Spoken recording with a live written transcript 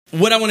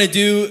what I want to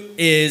do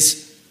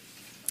is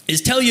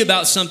tell you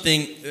about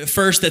something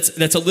first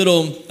that's a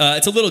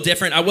little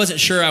different. I wasn't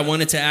sure I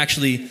wanted to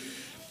actually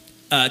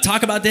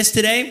talk about this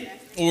today,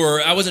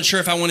 or I wasn't sure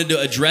if I wanted to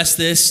address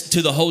this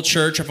to the whole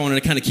church, or if I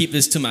wanted to kind of keep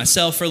this to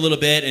myself for a little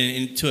bit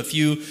and to a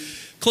few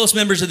close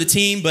members of the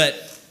team.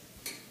 But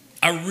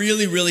I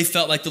really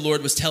felt like the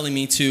Lord was telling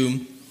me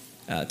to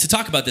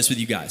talk about this with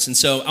you guys. And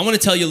so I want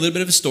to tell you a little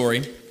bit of a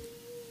story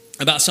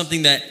about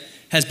something that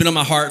has been on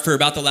my heart for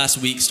about the last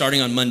week,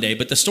 starting on Monday.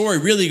 But the story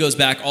really goes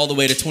back all the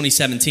way to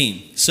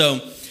 2017. So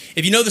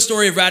if you know the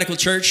story of Radical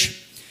Church,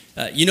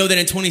 you know that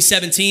in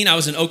 2017, I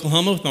was in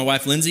Oklahoma with my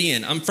wife, Lindsay,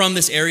 and I'm from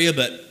this area,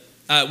 but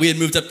we had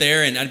moved up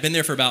there, and I'd been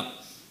there for about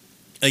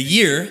a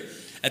year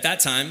at that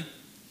time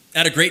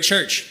at a great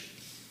church.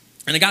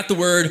 And I got the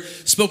word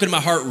spoken to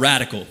my heart,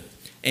 radical.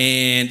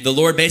 And the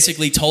Lord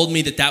basically told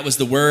me that was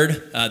the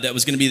word that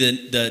was going to be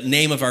the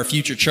name of our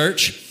future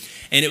church.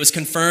 And it was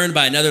confirmed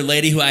by another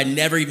lady who I'd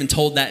never even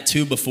told that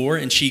to before.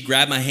 And she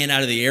grabbed my hand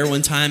out of the air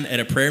one time at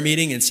a prayer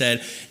meeting and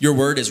said, "Your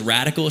word is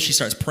radical." She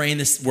starts praying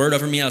this word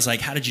over me. I was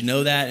like, "How did you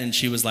know that?" And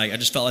she was like, "I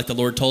just felt like the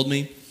Lord told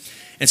me."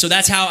 And so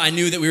that's how I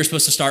knew that we were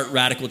supposed to start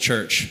Radical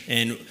Church.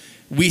 And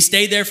we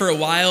stayed there for a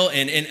while.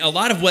 And a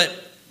lot of what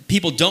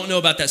people don't know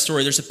about that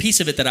story, there's a piece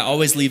of it that I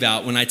always leave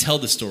out when I tell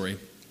the story.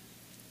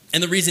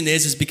 And the reason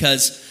is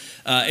because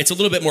it's a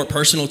little bit more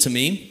personal to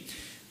me.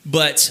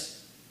 But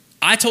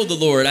I told the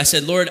Lord, I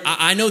said, "Lord,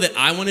 I know that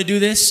I want to do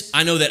this.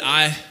 I know that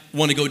I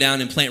want to go down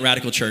and plant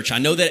Radical Church. I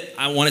know that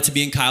I want it to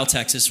be in Kyle,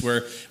 Texas,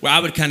 where I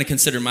would kind of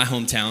consider my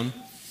hometown.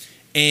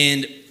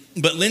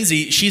 But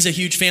Lindsay, she's a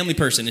huge family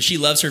person, and she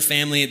loves her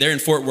family. They're in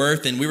Fort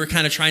Worth, and we were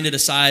kind of trying to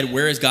decide,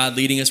 where is God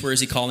leading us? Where is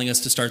he calling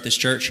us to start this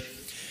church?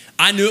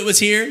 I knew it was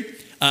here.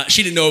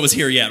 She didn't know it was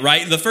here yet,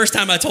 right? The first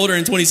time I told her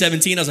in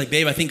 2017, I was like,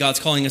 "Babe, I think God's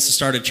calling us to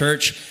start a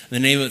church. The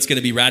name of it's going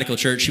to be Radical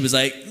Church." She was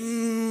like,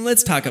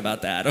 "Let's talk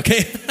about that,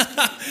 okay?"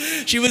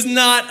 She was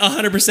not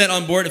 100%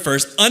 on board at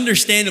first,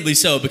 understandably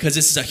so, because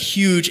this is a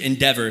huge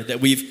endeavor that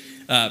we've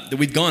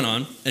gone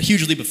on, a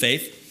huge leap of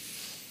faith.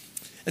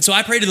 And so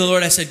I prayed to the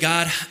Lord. I said,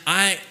 "God,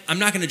 I'm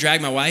not going to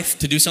drag my wife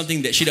to do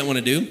something that she didn't want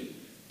to do.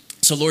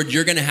 So, Lord,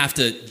 you're going to have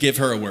to give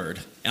her a word.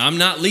 And I'm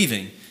not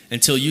leaving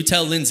until you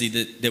tell Lindsay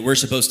that we're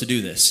supposed to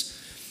do this."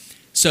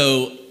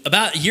 So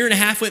about a year and a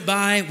half went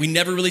by. We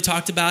never really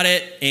talked about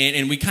it.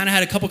 And we kind of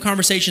had a couple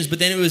conversations. But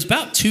then it was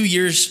about 2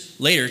 years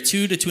later,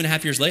 2 to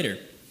 2.5 years later,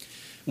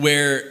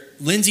 where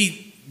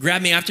Lindsay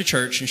grabbed me after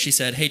church and she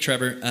said, "Hey,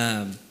 Trevor,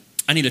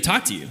 I need to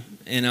talk to you."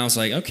 And I was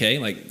like, "Okay,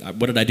 like,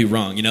 what did I do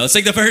wrong?" You know, it's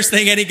like the first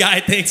thing any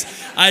guy thinks,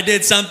 I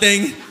did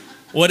something.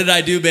 "What did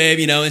I do, babe?"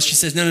 You know, and she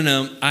says,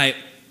 No. I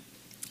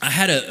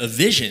had a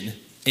vision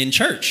in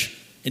church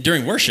and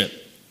during worship.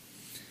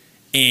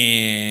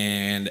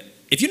 And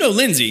if you know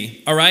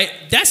Lindsay, all right,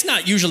 that's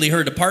not usually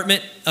her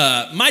department.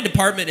 My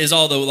department is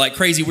all the like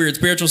crazy, weird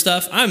spiritual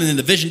stuff. I'm in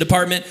the vision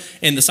department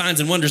and the signs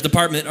and wonders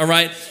department, all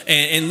right?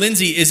 And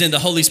Lindsay is in the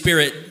Holy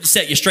Spirit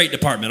set you straight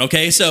department,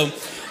 okay? So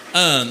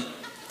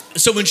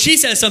when she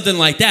says something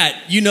like that,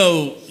 you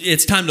know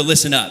it's time to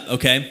listen up,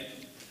 okay?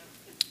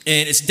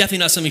 And it's definitely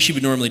not something she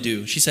would normally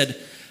do. She said,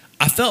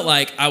 "I felt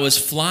like I was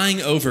flying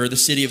over the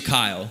city of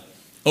Kyle,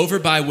 over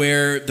by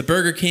where the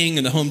Burger King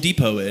and the Home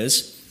Depot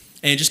is,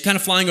 and just kind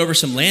of flying over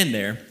some land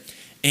there.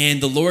 And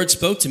the Lord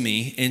spoke to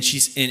me, and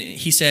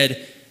he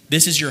said,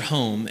 'This is your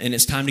home, and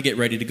it's time to get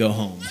ready to go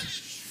home.'"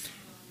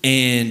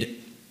 And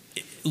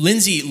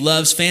Lindsay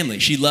loves family.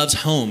 She loves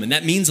home, and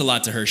that means a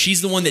lot to her. She's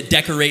the one that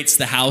decorates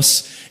the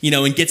house, you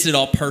know, and gets it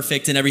all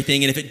perfect and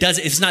everything. And if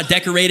it's not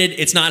decorated,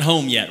 it's not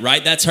home yet,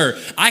 right? That's her.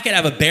 I could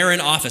have a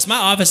barren office. My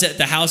office at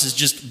the house is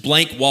just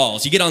blank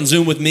walls. You get on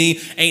Zoom with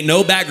me, ain't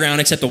no background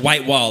except the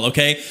white wall,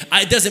 okay?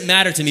 It doesn't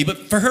matter to me,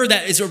 but for her,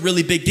 that is a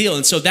really big deal.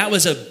 And so that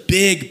was a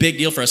big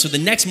deal for us. So the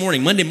next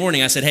morning, Monday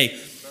morning, I said, "Hey,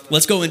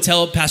 let's go and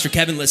tell Pastor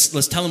Kevin,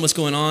 let's tell him what's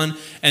going on."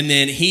 And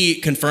then he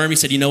confirmed, he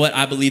said, "You know what?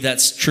 I believe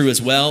that's true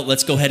as well.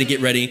 Let's go ahead and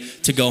get ready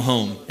to go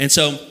home." And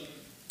so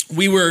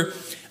we were,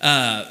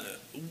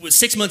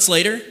 6 months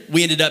later,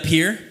 we ended up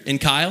here in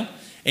Kyle.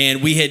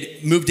 And we had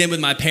moved in with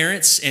my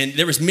parents, and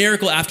there was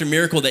miracle after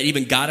miracle that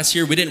even got us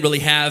here. We didn't really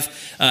have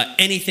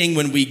anything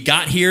when we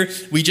got here.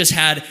 We just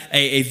had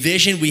a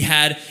vision. We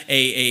had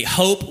a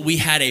hope. We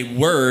had a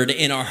word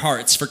in our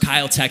hearts for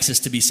Kyle, Texas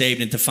to be saved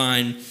and to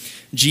find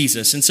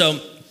Jesus. And so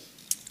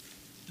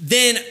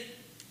then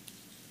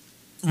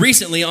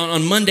recently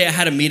on Monday, I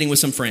had a meeting with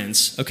some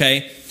friends,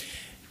 okay?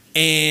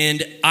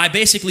 And I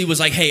basically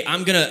was like, "Hey,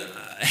 I'm going to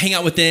hang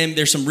out with them.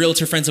 There's some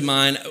realtor friends of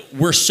mine.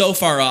 We're so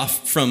far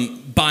off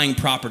from buying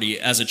property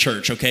as a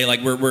church, okay?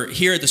 Like we're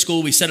here at the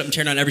school. We set up and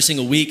tear down every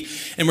single week.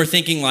 And we're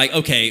thinking like,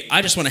 okay,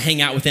 I just want to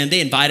hang out with them. They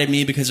invited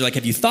me because they're like,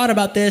 "Have you thought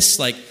about this?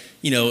 Like,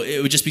 you know,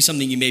 it would just be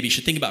something you maybe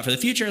should think about for the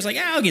future." I was like,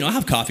 "Yeah, you know, I'll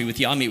have coffee with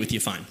you. I'll meet with you,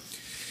 fine."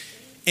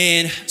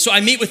 And so I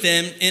meet with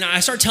them, and I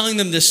start telling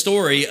them this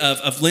story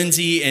of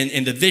Lindsay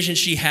and the vision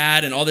she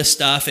had and all this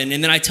stuff. And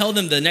then I tell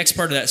them the next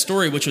part of that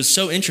story, which was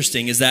so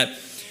interesting, is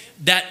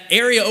that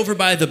area over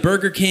by the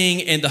Burger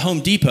King and the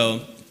Home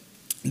Depot,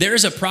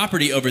 there's a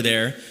property over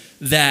there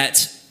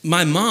that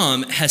my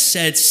mom has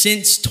said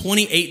since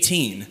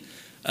 2018,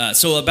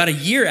 so about a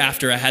year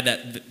after I had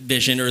that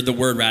vision or the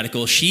word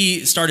radical,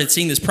 she started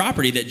seeing this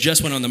property that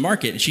just went on the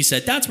market. And she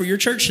said, that's where your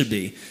church should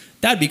be.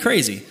 That'd be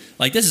crazy.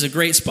 Like, this is a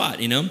great spot,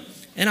 you know?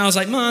 And I was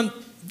like, Mom,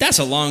 that's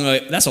a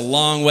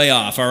long way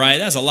off, all right?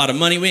 That's a lot of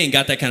money. We ain't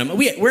got that kind of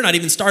money. We're not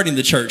even starting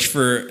the church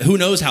for who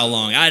knows how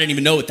long. I didn't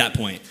even know at that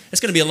point.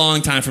 It's going to be a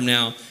long time from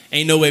now.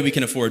 Ain't no way we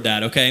can afford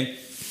that, okay?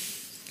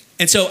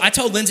 And so I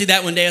told Lindsay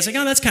that one day. I was like,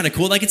 oh, that's kind of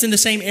cool. Like, it's in the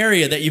same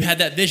area that you had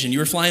that vision. You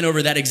were flying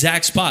over that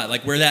exact spot,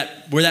 like where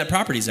that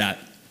property's at.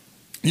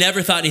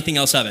 Never thought anything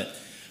else of it.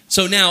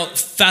 So now,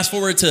 fast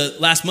forward to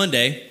last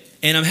Monday,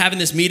 and I'm having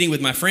this meeting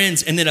with my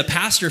friends, and then a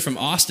pastor from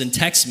Austin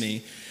texts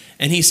me,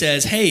 and he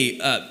says, hey,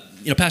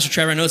 Pastor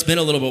Trevor, I know it's been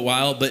a little bit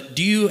while, but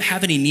do you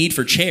have any need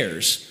for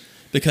chairs?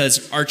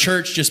 Because our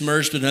church just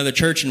merged with another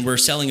church, and we're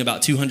selling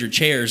about 200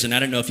 chairs, and I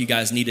don't know if you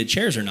guys needed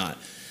chairs or not.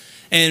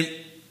 And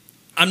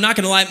I'm not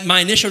going to lie, my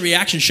initial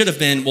reaction should have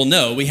been, well,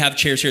 no, we have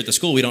chairs here at the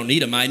school. We don't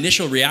need them. My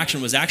initial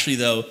reaction was actually,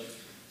 though,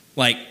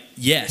 like,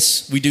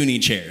 yes, we do need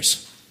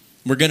chairs.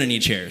 We're going to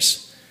need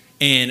chairs.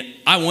 And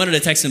I wanted to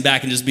text him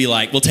back and just be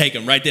like, we'll take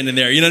them right then and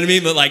there. You know what I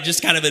mean? But like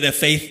just kind of in a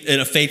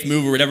faith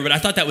move or whatever. But I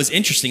thought that was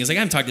interesting. It's like, I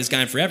haven't talked to this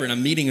guy in forever. And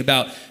I'm meeting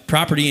about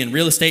property and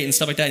real estate and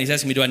stuff like that. And he's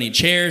asking me, do I need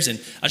chairs?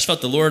 And I just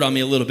felt the Lord on me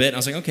a little bit. And I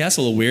was like, okay, that's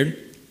a little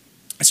weird.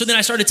 So then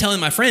I started telling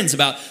my friends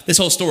about this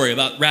whole story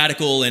about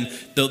Radical and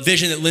the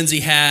vision that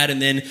Lindsay had.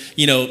 And then,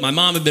 my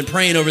mom had been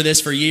praying over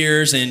this for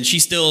years, and she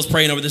still is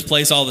praying over this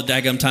place all the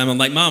daggum time. I'm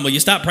like, Mom, will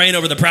you stop praying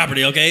over the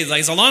property, okay? It's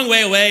like, it's a long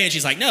way away. And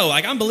she's like, no,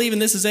 like, I'm believing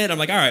this is it. I'm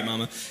like, all right,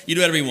 Mama, you do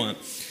whatever you want.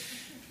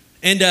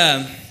 And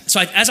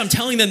as I'm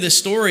telling them this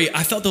story,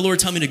 I felt the Lord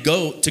tell me to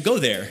go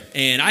there.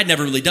 And I'd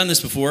never really done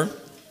this before.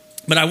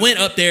 But I went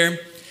up there,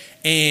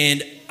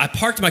 and I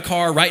parked my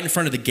car right in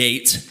front of the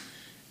gate,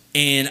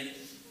 and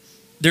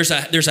there's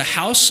a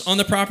house on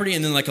the property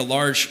and then like a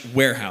large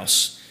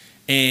warehouse.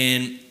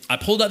 And I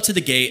pulled up to the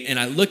gate and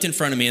I looked in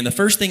front of me, and the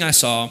first thing I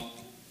saw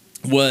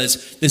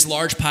was this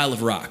large pile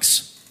of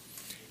rocks.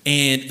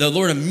 And the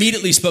Lord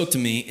immediately spoke to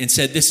me and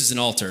said, this is an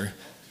altar.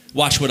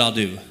 Watch what I'll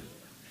do.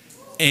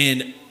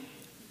 And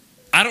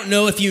I don't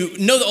know if you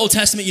know the Old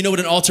Testament, you know what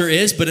an altar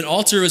is, but an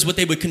altar is what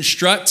they would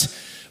construct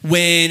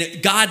when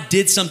God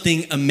did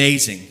something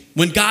amazing.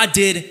 When God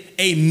did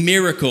a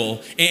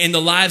miracle in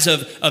the lives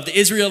of the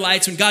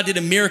Israelites, when God did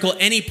a miracle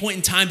at any point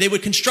in time, they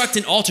would construct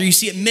an altar. You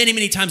see it many,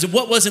 many times. And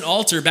what was an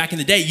altar back in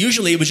the day?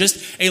 Usually it was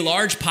just a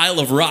large pile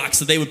of rocks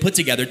that they would put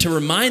together to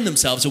remind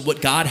themselves of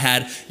what God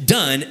had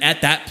done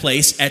at that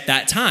place at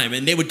that time.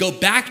 And they would go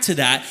back to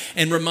that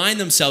and remind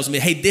themselves,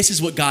 hey, this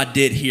is what God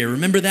did here.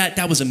 Remember that?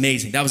 That was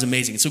amazing. That was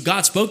amazing. And so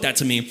God spoke that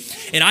to me,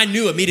 and I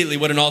knew immediately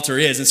what an altar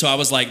is. And so I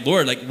was like,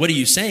 Lord, like, what are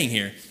you saying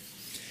here?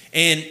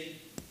 And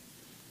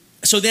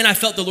so then I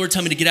felt the Lord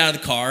tell me to get out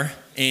of the car,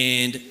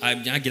 and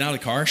I get out of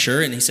the car,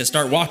 sure, and he says,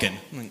 start walking.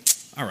 I'm like,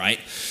 all right.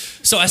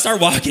 So I start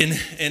walking,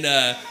 and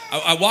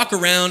I walk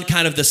around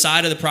kind of the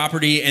side of the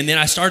property, and then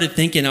I started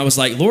thinking, I was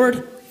like,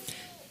 Lord,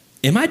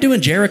 am I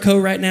doing Jericho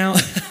right now?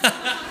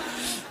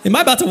 Am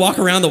I about to walk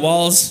around the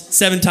walls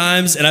 7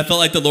 times? And I felt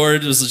like the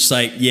Lord was just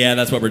like, yeah,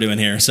 that's what we're doing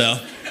here. So, all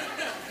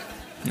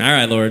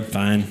right, Lord,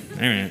 fine.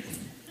 All right.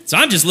 So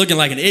I'm just looking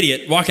like an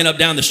idiot walking up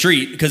down the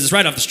street, because it's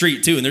right off the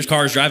street too, and there's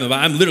cars driving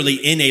by. I'm literally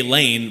in a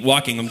lane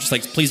walking. I'm just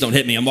like, please don't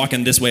hit me. I'm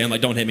walking this way. I'm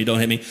like, don't hit me, don't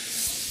hit me.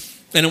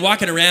 And I'm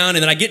walking around,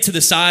 and then I get to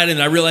the side,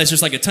 and I realize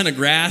there's like a ton of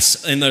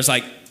grass, and there's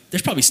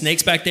probably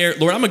snakes back there.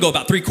 Lord, I'm going to go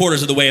about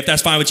 3/4 of the way if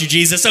that's fine with you,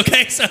 Jesus,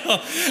 okay? So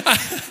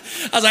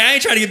I was like, I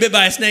ain't trying to get bit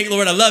by a snake.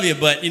 Lord, I love you,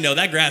 but,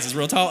 that grass is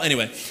real tall.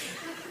 Anyway,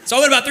 so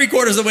I went about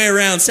 3/4 of the way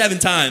around 7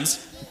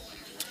 times.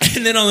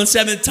 And then on the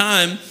 7th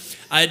time,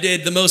 I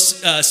did the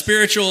most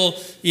spiritual,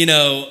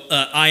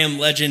 I Am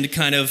Legend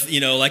kind of,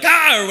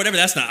 or whatever.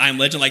 That's not I Am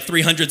Legend, like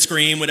 300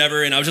 scream,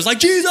 whatever. And I was just like,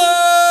 Jesus,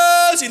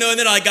 and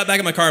then I got back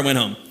in my car and went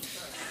home.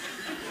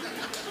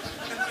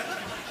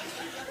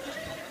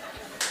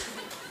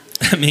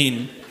 I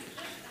mean,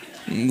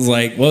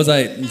 like, what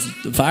was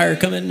fire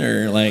coming,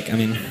 or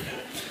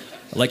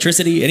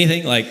electricity,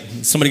 anything? Like,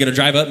 somebody going to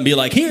drive up and be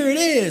like, here it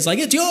is, like,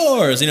 it's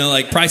yours,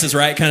 like Price is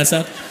Right kind of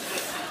stuff.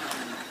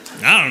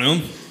 I don't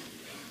know.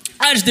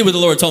 I just did what the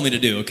Lord told me to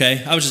do,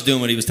 okay? I was just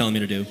doing what he was telling me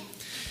to do.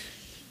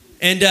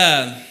 And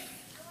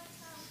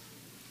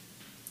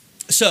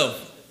sorry,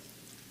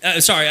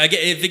 I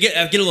get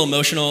a little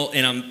emotional,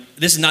 and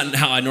this is not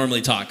how I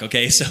normally talk,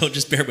 okay? So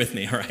just bear with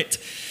me, all right?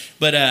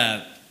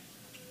 But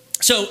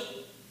so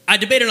I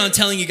debated on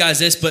telling you guys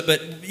this, but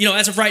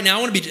as of right now,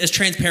 I want to be as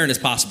transparent as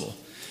possible.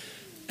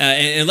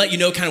 And let you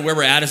know kind of where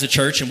we're at as a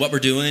church and what we're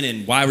doing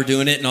and why we're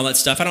doing it and all that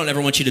stuff. I don't ever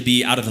want you to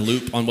be out of the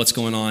loop on what's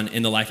going on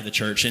in the life of the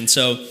church. And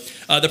so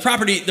the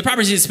property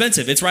is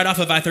expensive. It's right off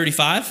of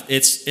I-35.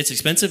 It's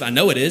expensive. I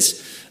know it is.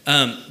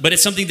 But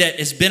it's something that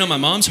has been on my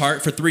mom's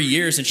heart for 3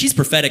 years, and she's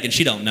prophetic and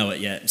she don't know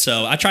it yet.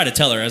 So I try to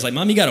tell her, I was like,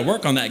 Mom, you got to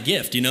work on that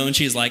gift, and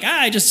she's like,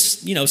 I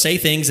just, say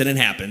things and it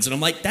happens. And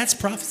I'm like, that's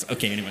prophecy.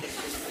 Okay, anyway.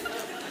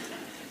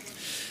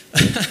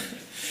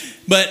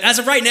 But as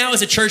of right now,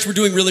 as a church, we're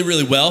doing really,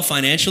 really well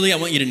financially. I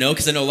want you to know,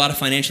 because I know a lot of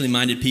financially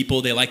minded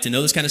people, they like to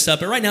know this kind of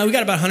stuff. But right now, we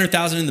got about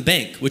 100,000 in the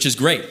bank, which is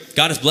great.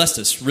 God has blessed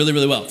us really,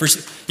 really well.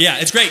 Yeah,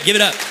 it's great. Give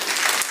it up.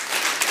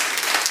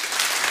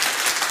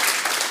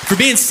 For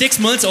being 6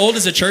 months old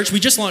as a church, we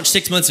just launched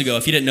 6 months ago,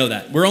 if you didn't know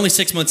that. We're only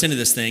 6 months into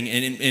this thing,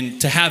 and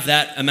to have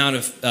that amount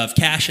of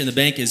cash in the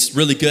bank is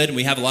really good, and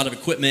we have a lot of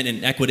equipment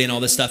and equity and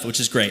all this stuff, which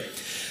is great.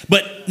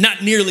 But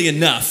not nearly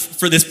enough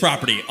for this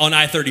property on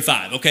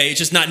I-35, okay? It's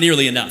just not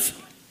nearly enough.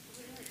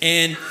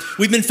 And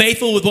we've been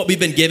faithful with what we've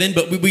been given,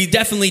 but we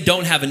definitely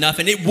don't have enough,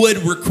 and it would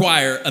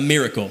require a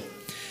miracle.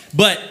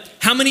 But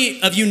how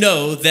many of you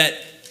know that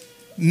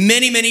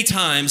many, many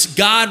times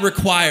God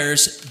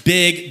requires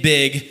big,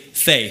 big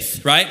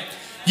faith, right?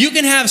 You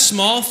can have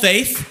small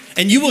faith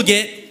and you will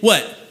get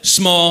what?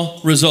 Small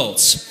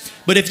results.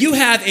 But if you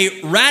have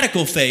a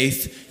radical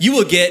faith, you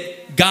will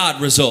get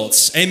God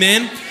results.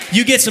 Amen?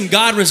 You get some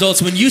God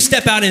results when you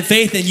step out in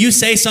faith and you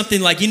say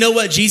something like, you know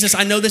what, Jesus,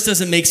 I know this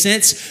doesn't make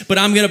sense, but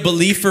I'm going to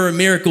believe for a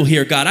miracle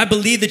here, God. I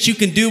believe that you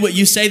can do what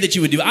you say that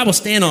you would do. I will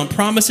stand on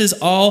promises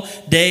all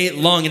day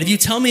long. And if you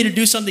tell me to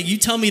do something, you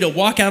tell me to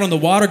walk out on the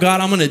water, God,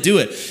 I'm going to do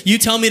it. You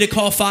tell me to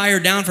call fire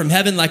down from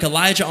heaven like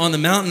Elijah on the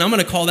mountain, I'm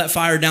going to call that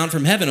fire down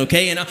from heaven,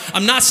 okay? And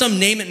I'm not some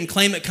name it and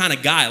claim it kind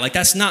of guy. Like,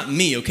 that's not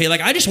me, okay?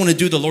 Like, I just want to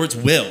do the Lord's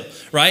will,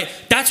 right?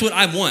 That's what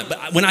I want.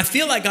 But when I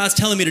feel like God's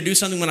telling me to do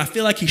something, when I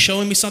feel like he's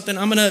showing me something,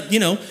 I'm going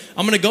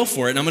to go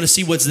for it and I'm going to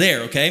see what's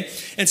there, okay?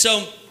 And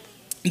so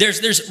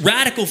there's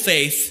radical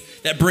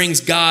faith that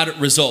brings God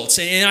results.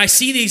 And I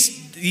see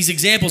these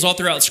examples all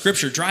throughout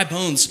Scripture. Dry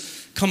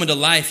bones coming to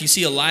life. You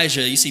see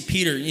Elijah, you see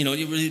Peter,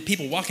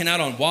 people walking out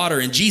on water,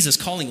 and Jesus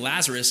calling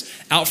Lazarus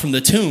out from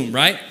the tomb,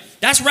 right?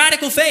 That's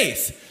radical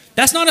faith.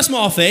 That's not a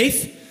small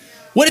faith.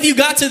 What if you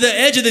got to the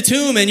edge of the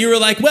tomb and you were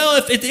like, well,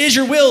 if it is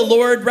your will,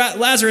 Lord,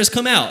 Lazarus,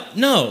 come out?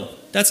 No,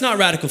 that's not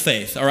radical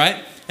faith, all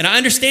right? And I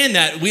understand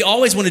that we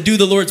always want to do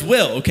the Lord's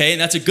will, okay?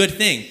 And that's a good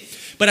thing.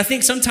 But I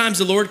think sometimes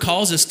the Lord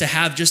calls us to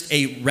have just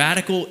a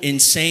radical,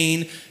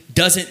 insane,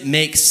 doesn't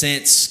make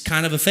sense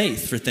kind of a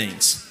faith for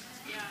things.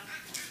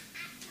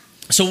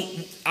 So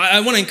I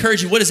want to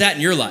encourage you, what is that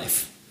in your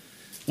life?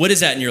 What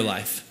is that in your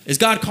life? Is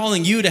God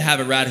calling you to have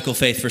a radical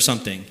faith for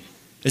something?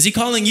 Is he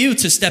calling you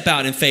to step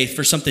out in faith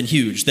for something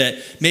huge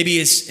that maybe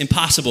is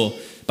impossible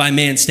by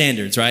man's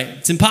standards, right?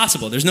 It's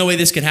impossible. There's no way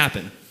this could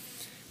happen.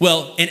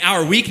 Well, in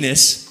our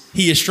weakness,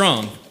 he is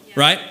strong,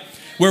 right?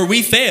 Where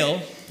we fail,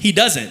 he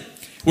doesn't.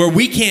 Where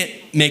we can't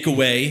make a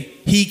way,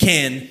 he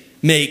can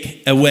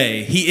make a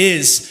way. He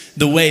is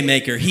the way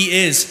maker. He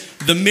is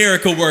the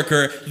miracle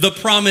worker, the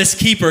promise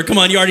keeper. Come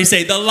on, you already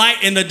say the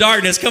light in the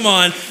darkness. Come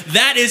on.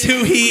 That is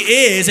who he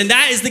is. And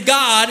that is the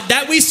God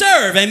that we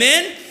serve.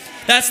 Amen?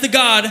 That's the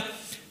God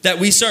that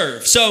we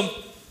serve. So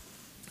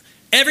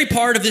every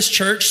part of this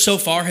church so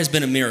far has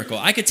been a miracle.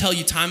 I could tell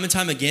you time and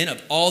time again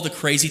of all the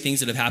crazy things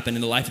that have happened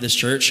in the life of this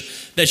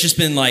church that's just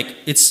been like,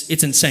 it's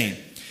insane.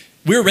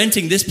 We're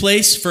renting this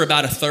place for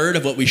about a third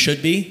of what we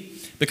should be,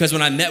 because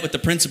when I met with the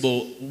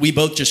principal, we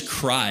both just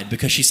cried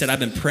because she said, I've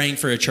been praying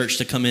for a church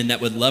to come in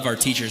that would love our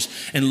teachers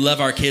and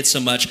love our kids so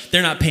much.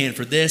 They're not paying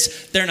for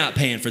this. They're not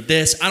paying for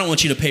this. I don't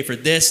want you to pay for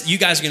this. You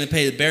guys are going to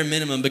pay the bare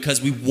minimum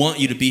because we want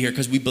you to be here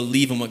because we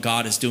believe in what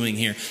God is doing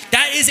here.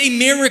 That is a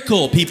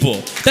miracle,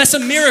 people. That's a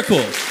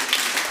miracle.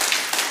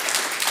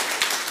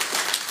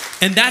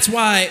 And that's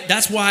why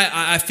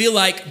I feel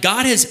like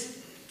God has,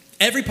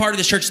 every part of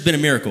this church has been a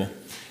miracle.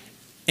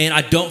 And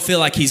I don't feel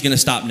like he's going to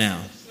stop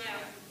now.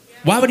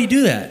 Why would he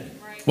do that?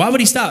 Why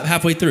would he stop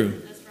halfway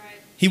through?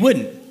 He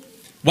wouldn't.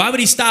 Why would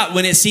he stop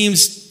when it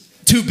seems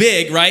too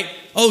big, right?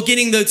 Oh,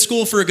 getting the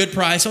school for a good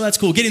price. Oh, that's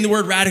cool. Getting the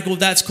word radical,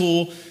 that's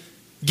cool.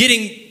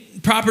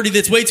 Getting property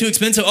that's way too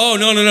expensive. Oh,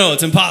 no,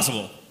 it's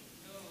impossible.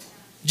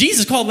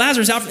 Jesus called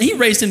Lazarus out. He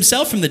raised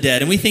himself from the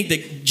dead. And we think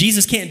that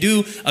Jesus can't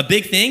do a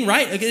big thing,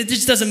 right? It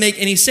just doesn't make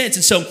any sense.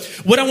 And so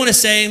what I want to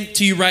say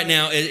to you right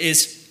now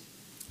is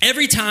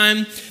every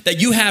time that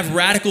you have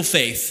radical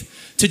faith,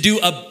 to do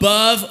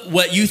above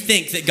what you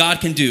think that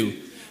God can do.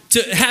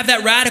 To have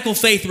that radical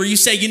faith where you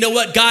say, you know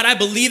what, God, I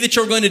believe that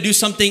you're going to do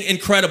something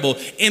incredible,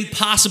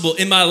 impossible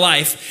in my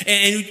life.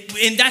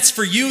 And that's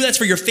for you, that's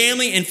for your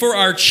family, and for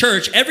our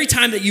church. Every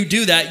time that you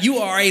do that, you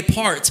are a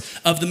part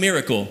of the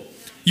miracle.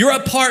 You're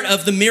a part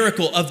of the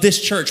miracle of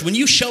this church. When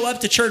you show up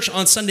to church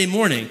on Sunday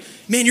morning,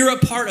 man, you're a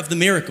part of the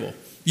miracle.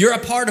 You're a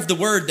part of the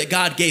word that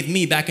God gave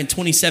me back in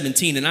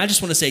 2017. And I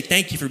just want to say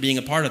thank you for being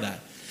a part of that.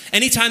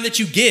 Anytime that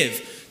you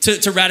give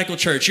to Radical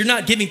Church, you're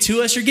not giving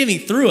to us, you're giving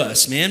through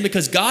us, man,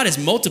 because God is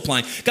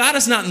multiplying. God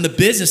is not in the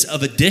business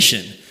of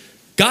addition.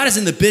 God is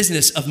in the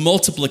business of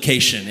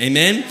multiplication.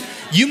 Amen.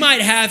 You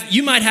might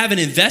have an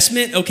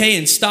investment, okay,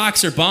 in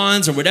stocks or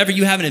bonds or whatever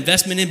you have an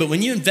investment in, but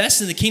when you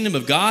invest in the kingdom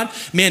of God,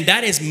 man,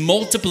 that is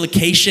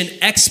multiplication,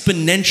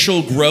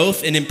 exponential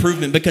growth and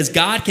improvement, because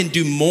God can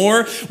do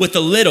more with a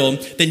little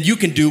than you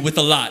can do with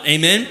a lot.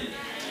 Amen.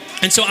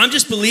 And so I'm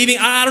just believing.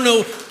 I don't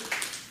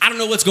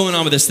know what's going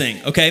on with this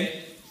thing, okay?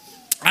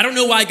 I don't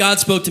know why God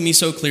spoke to me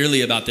so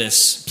clearly about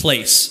this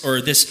place or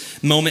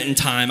this moment in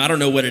time. I don't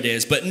know what it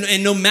is. But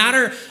no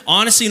matter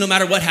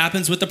what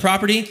happens with the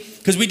property,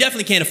 because we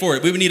definitely can't afford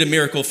it. We would need a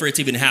miracle for it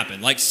to even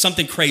happen. Like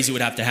something crazy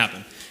would have to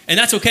happen. And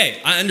that's okay.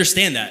 I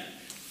understand that.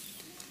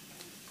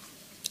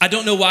 I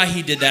don't know why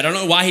he did that. I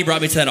don't know why he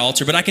brought me to that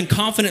altar. But I can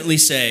confidently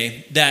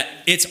say that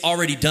it's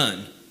already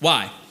done.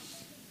 Why?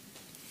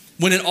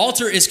 When an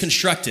altar is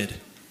constructed,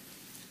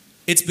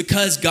 it's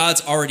because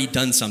God's already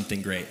done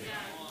something great.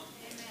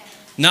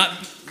 Not,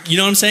 you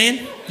know what I'm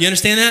saying? You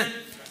understand that?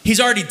 He's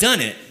already done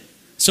it.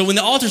 So when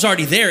the altar's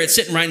already there, it's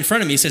sitting right in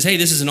front of me. He says, hey,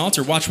 this is an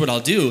altar. Watch what I'll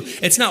do.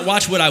 It's not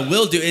watch what I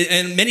will do.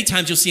 And many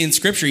times you'll see in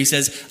scripture, he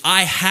says,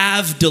 I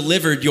have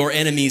delivered your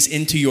enemies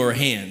into your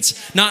hands.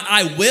 Not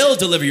I will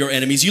deliver your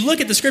enemies. You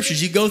look at the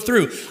scriptures, you go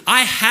through.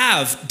 I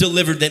have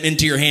delivered them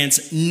into your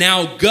hands.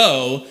 Now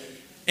go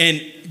and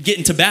get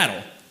into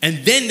battle.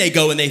 And then they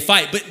go and they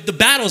fight. But the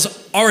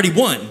battle's already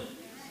won.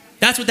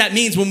 That's what that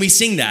means when we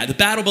sing that. The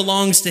battle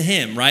belongs to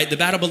him, right? The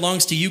battle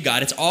belongs to you,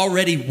 God. It's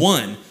already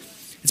won.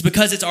 It's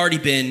because it's already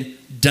been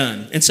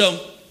done. And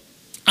so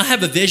I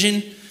have a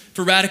vision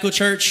for Radical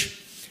Church.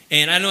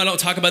 And I know I don't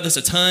talk about this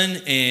a ton.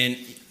 And,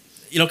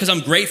 because I'm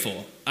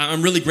grateful.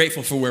 I'm really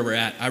grateful for where we're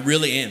at. I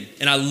really am.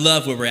 And I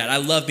love where we're at. I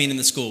love being in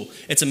the school.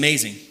 It's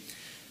amazing.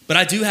 But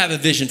I do have a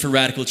vision for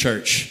Radical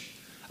Church.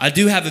 I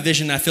do have a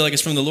vision that I feel like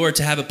it's from the Lord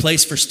to have a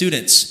place for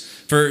students,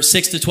 for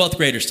 6th to 12th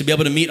graders to be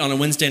able to meet on a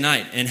Wednesday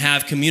night and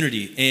have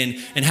community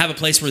and have a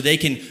place where they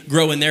can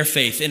grow in their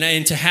faith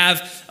and to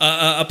have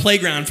a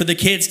playground for the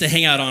kids to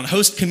hang out on,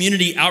 host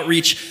community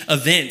outreach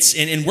events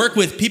and work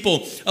with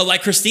people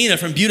like Christina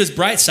from Buta's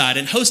Bright Side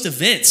and host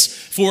events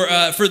for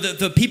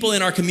the people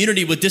in our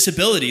community with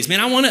disabilities. Man,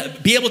 I want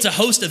to be able to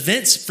host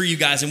events for you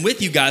guys and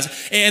with you guys.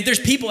 And there's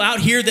people out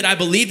here that I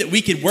believe that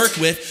we could work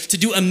with to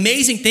do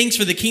amazing things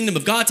for the kingdom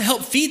of God, to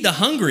help feed the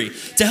hungry,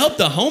 to help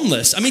the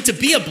homeless. I mean, to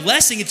be a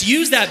blessing. It's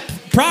use that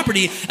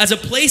property as a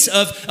place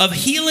of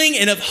healing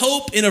and of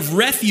hope and of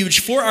refuge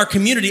for our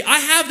community. I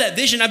have that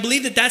vision. I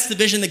believe that that's the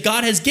vision that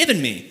God has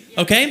given me,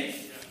 okay?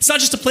 It's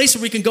not just a place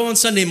where we can go on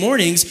Sunday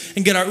mornings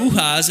and get our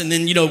uhas and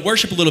then,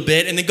 worship a little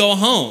bit and then go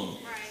home.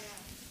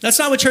 That's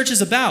not what church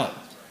is about.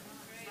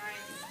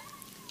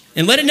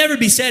 And let it never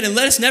be said, and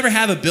let us never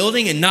have a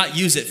building and not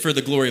use it for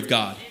the glory of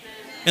God.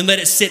 And let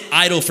it sit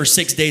idle for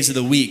 6 days of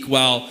the week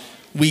while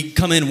we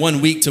come in 1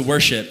 week to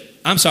worship.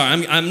 I'm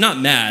sorry, I'm not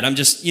mad. I'm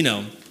just,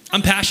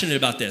 I'm passionate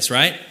about this,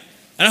 right?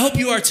 And I hope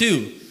you are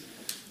too.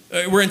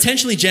 We're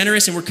intentionally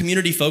generous and we're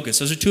community focused.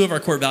 Those are two of our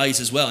core values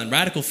as well. And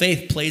radical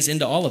faith plays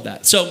into all of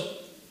that. So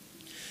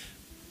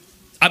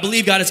I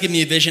believe God has given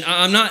me a vision.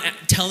 I'm not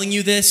telling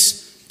you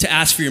this to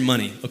ask for your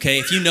money, okay?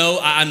 If you know,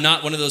 I'm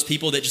not one of those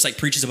people that just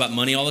preaches about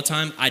money all the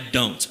time. I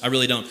don't. I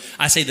really don't.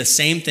 I say the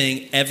same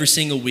thing every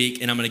single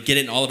week, and I'm going to get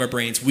it in all of our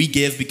brains. We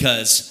give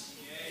because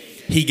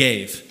he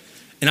gave.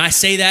 And I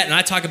say that, and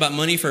I talk about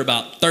money for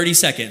about 30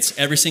 seconds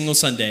every single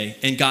Sunday,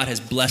 and God has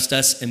blessed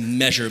us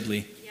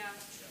immeasurably. Yeah.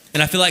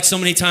 And I feel like so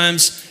many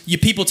times,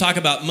 people talk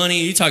about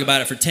money, you talk about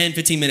it for 10,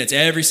 15 minutes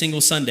every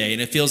single Sunday,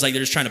 and it feels like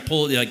they're just trying to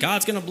pull,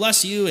 God's going to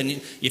bless you, and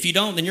if you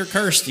don't, then you're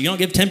cursed. You don't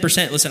give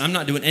 10%. Listen, I'm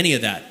not doing any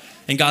of that.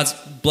 And God's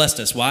blessed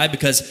us. Why?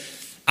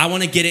 Because I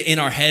want to get it in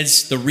our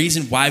heads. The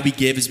reason why we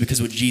give is because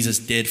of what Jesus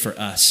did for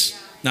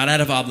us. Not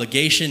out of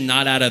obligation,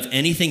 not out of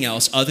anything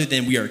else other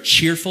than we are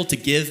cheerful to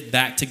give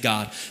back to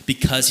God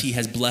because he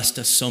has blessed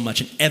us so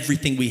much and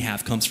everything we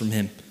have comes from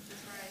him.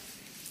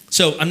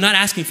 So I'm not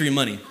asking for your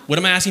money. What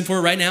am I asking for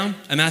right now?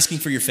 I'm asking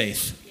for your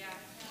faith.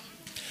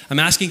 I'm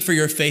asking for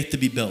your faith to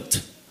be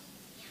built.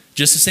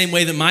 Just the same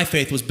way that my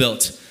faith was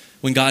built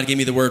when God gave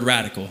me the word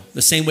radical.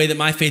 The same way that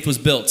my faith was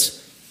built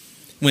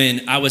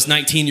when I was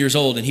 19 years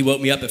old and he woke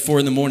me up at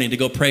 4 a.m. to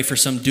go pray for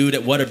some dude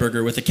at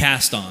Whataburger with a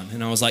cast on.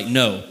 And I was like,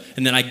 no.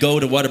 And then I go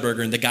to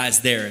Whataburger and the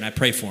guy's there and I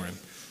pray for him.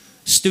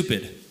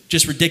 Stupid.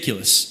 Just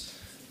ridiculous.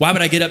 Why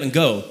would I get up and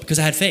go? Because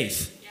I had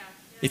faith.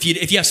 If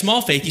you have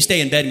small faith, you stay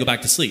in bed and go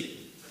back to sleep,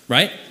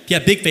 right? If you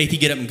have big faith, you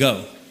get up and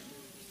go.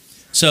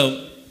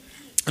 So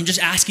I'm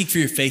just asking for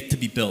your faith to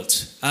be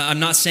built. I'm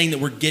not saying that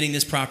we're getting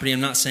this property.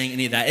 I'm not saying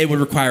any of that. It would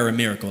require a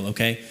miracle,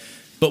 okay?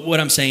 But what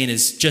I'm saying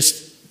is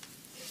just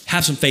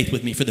have some faith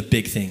with me for the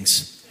big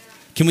things.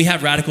 Can we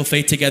have radical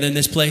faith together in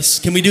this place?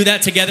 Can we do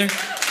that together?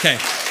 Okay.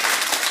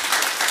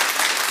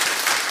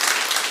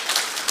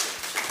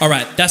 All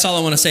right, that's all I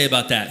want to say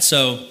about that.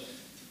 So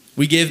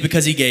we give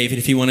because he gave, and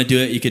if you want to do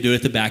it, you could do it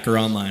at the back or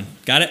online.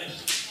 Got it?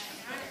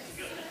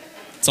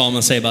 That's all I'm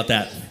going to say about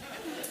that.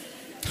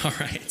 All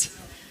right.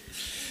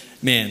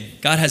 Man,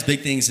 God has big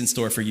things in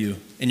store for you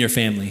and your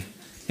family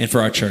and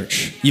for our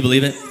church. You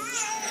believe it?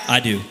 I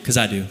do, because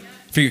I do.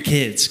 For your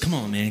kids. Come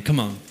on, man. Come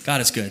on.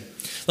 God is good.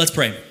 Let's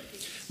pray.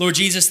 Lord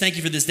Jesus, thank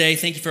you for this day.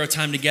 Thank you for our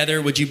time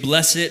together. Would you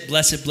bless it,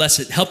 bless it, bless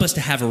it. Help us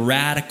to have a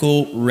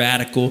radical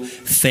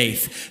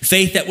faith.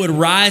 Faith that would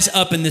rise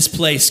up in this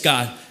place,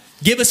 God.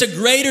 Give us a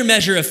greater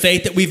measure of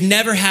faith that we've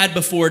never had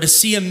before to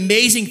see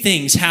amazing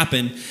things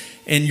happen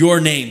in your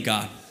name,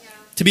 God.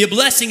 To be a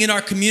blessing in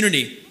our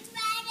community.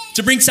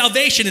 to bring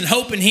salvation and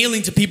hope and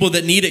healing to people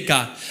that need it,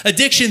 God.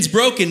 Addictions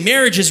broken,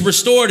 marriages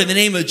restored in the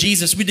name of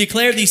Jesus. We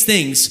declare these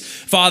things,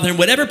 Father, and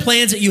whatever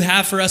plans that you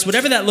have for us,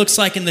 whatever that looks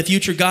like in the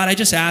future, God, I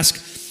just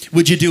ask,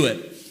 would you do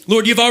it?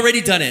 Lord, you've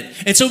already done it.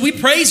 And so we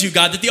praise you,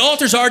 God, that the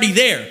altar's already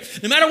there.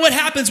 No matter what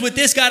happens with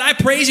this, God, I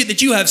praise you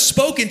that you have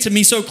spoken to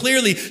me so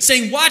clearly,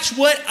 saying, watch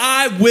what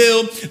I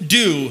will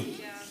do.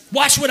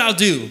 Watch what I'll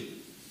do.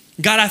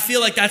 God, I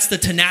feel like that's the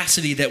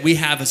tenacity that we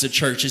have as a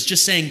church, is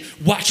just saying,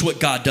 watch what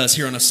God does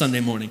here on a Sunday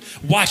morning.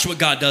 Watch what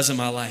God does in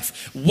my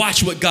life.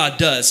 Watch what God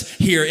does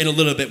here in a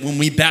little bit when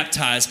we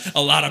baptize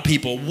a lot of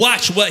people.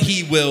 Watch what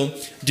he will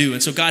do.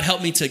 And so God,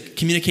 help me to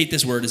communicate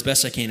this word as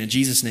best I can in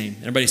Jesus' name.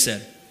 Everybody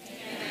said,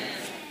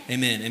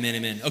 amen, amen,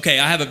 amen. Okay,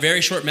 I have a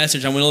very short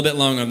message. I went a little bit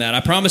long on that.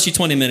 I promised you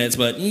 20 minutes,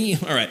 but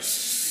all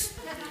right.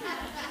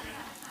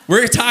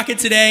 We're talking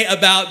today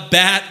about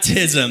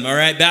baptism, all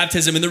right?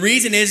 Baptism. And the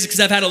reason is because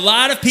I've had a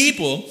lot of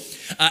people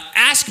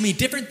ask me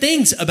different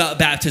things about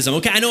baptism,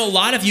 okay? I know a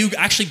lot of you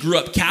actually grew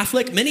up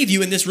Catholic. Many of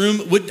you in this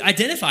room would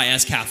identify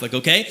as Catholic,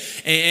 okay?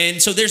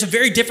 And so there's a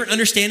very different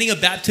understanding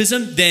of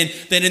baptism than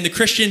in the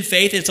Christian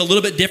faith. It's a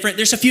little bit different.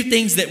 There's a few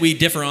things that we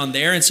differ on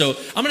there. And so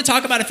I'm going to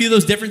talk about a few of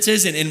those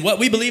differences and what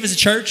we believe as a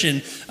church.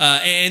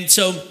 And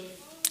so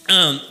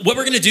what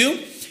we're going to do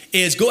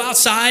is go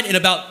outside in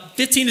about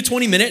 15 to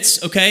 20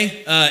 minutes,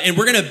 okay? And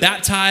we're going to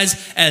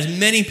baptize as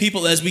many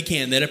people as we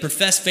can that have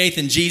professed faith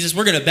in Jesus.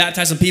 We're going to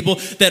baptize some people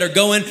that are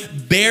going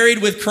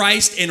buried with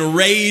Christ and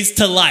raised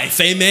to life.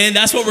 Amen?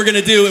 That's what we're going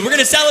to do. And we're going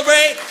to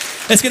celebrate.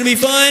 It's going to be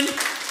fun.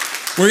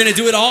 We're going to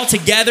do it all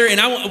together. And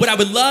what I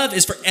would love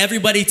is for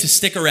everybody to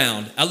stick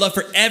around. I'd love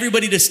for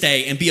everybody to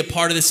stay and be a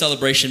part of the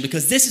celebration,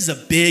 because this is a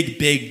big,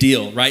 big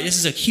deal, right? This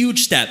is a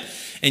huge step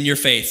in your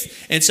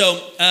faith. And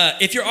so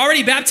if you're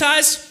already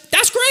baptized,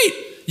 that's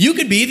great. You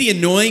could be the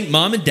annoying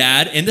mom and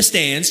dad in the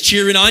stands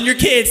cheering on your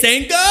kids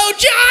saying, go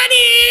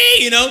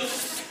Johnny! You know,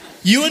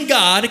 you and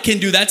God can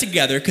do that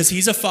together because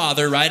he's a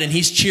father, right? And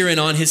he's cheering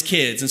on his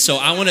kids. And so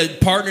I want to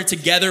partner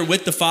together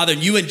with the Father.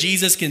 You and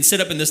Jesus can sit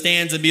up in the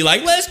stands and be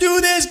like, let's do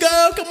this,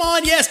 go, come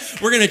on,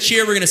 yes. We're going to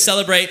cheer, we're going to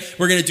celebrate,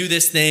 we're going to do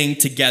this thing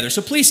together.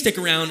 So please stick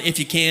around if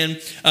you can.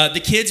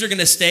 The kids are going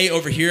to stay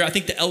over here. I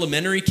think the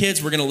elementary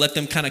kids, we're going to let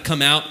them kind of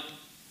come out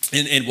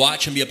and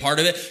watch and be a part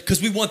of it,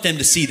 because we want them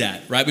to see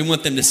that, right? We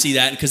want them to see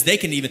that because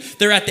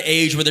they're at the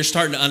age where they're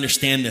starting to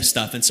understand this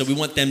stuff. And so we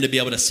want them to be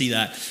able to see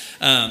that.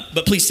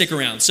 But please stick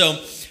around.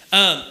 So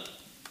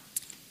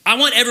I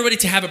want everybody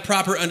to have a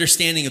proper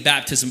understanding of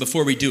baptism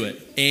before we do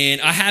it. And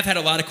I have had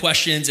a lot of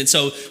questions. And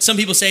so some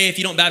people say if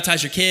you don't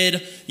baptize your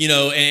kid,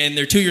 and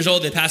they're 2 years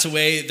old, they pass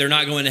away, they're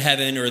not going to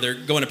heaven, or they're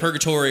going to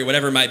purgatory, or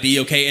whatever it might be,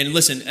 okay? And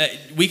listen,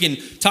 we can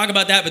talk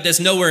about that, but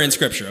that's nowhere in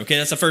Scripture, okay?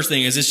 That's the first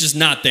thing, is it's just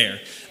not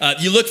there.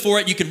 You look for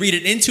it, you can read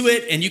it into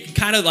it, and you can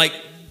kind of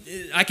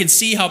I can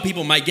see how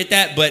people might get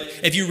that, but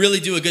if you really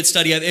do a good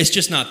study of it, it's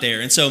just not there.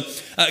 And so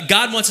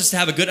God wants us to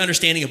have a good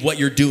understanding of what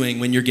you're doing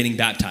when you're getting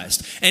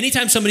baptized.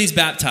 Anytime somebody's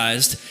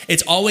baptized,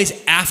 it's always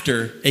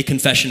after a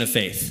confession of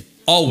faith.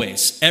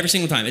 Always. Every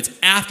single time. It's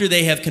after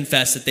they have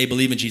confessed that they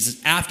believe in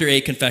Jesus, after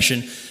a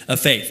confession of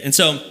faith. And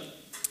so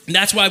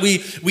that's why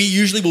we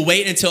usually will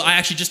wait until, I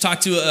actually just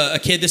talked to a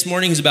kid this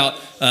morning who's about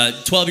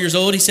 12 years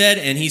old, he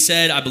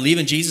said, I believe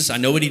in Jesus. I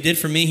know what he did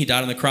for me. He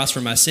died on the cross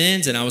for my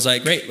sins. And I was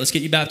like, great, let's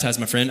get you baptized,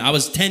 my friend. I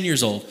was 10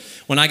 years old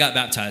when I got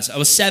baptized. I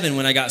was 7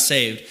 when I got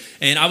saved.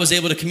 And I was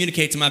able to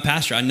communicate to my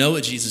pastor, I know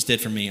what Jesus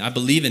did for me. I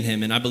believe in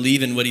him, and I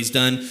believe in what he's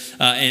done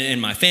in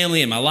my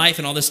family and my life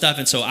and all this stuff.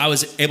 And so I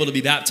was able to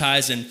be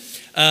baptized. And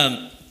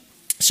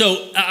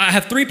so I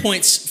have 3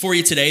 points for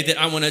you today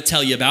that I want to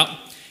tell you about.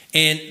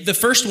 And the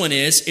first one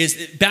is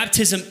that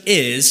baptism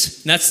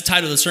is, and that's the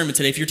title of the sermon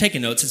today. If you're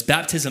taking notes, it's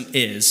baptism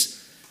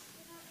is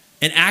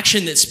an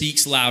action that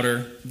speaks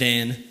louder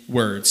than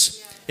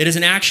words. It is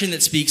an action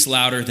that speaks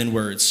louder than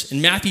words.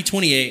 In Matthew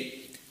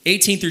 28,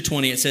 18 through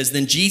 20, it says,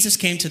 then Jesus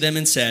came to them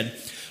and said,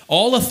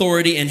 all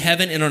authority in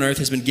heaven and on earth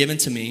has been given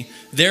to me.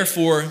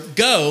 Therefore,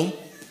 go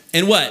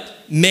and what?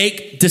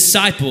 Make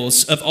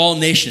disciples of all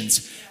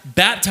nations,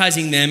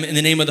 baptizing them in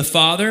the name of the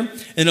Father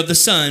and of the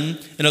Son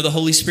and of the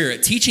Holy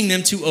Spirit, teaching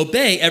them to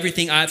obey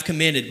everything I've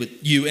commanded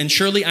with you, and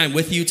surely I'm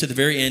with you to the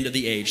very end of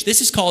the age.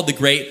 This is called the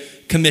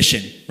Great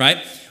Commission, right?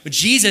 But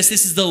Jesus,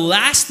 this is the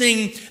last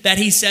thing that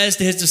he says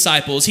to his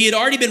disciples. He had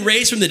already been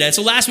raised from the dead.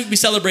 So last week we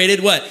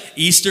celebrated what?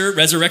 Easter,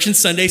 Resurrection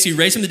Sunday. So he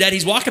raised from the dead.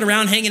 He's walking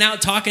around, hanging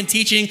out, talking,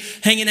 teaching,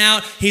 hanging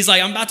out. He's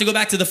like, I'm about to go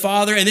back to the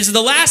Father. And this is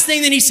the last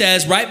thing that he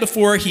says right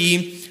before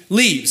he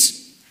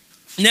leaves.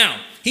 Now,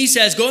 he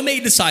says, go and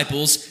make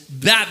disciples,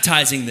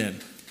 baptizing them.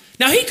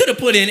 Now, he could have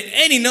put in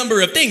any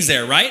number of things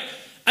there, right?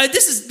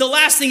 This is the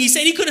last thing he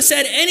said. He could have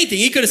said anything.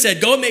 He could have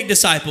said, go and make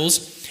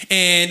disciples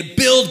and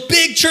build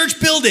big church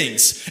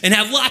buildings and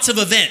have lots of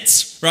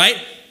events, right?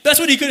 That's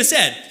what he could have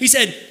said. He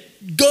said,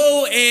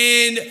 go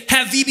and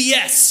have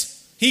VBS.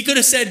 He could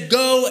have said,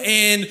 go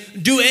and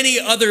do any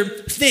other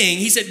thing.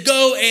 He said,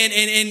 go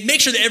and make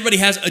sure that everybody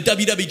has a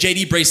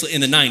WWJD bracelet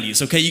in the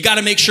 90s, okay? You got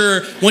to make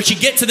sure once you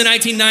get to the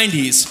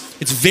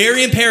 1990s, it's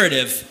very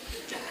imperative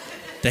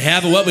to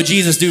have a What Would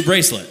Jesus Do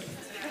bracelet.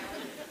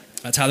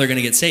 That's how they're going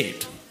to get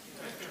saved.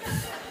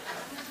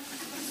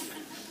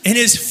 In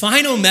his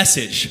final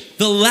message,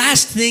 the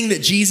last thing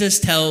that Jesus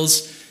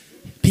tells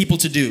people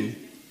to do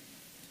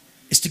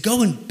is to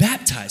go and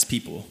baptize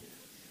people.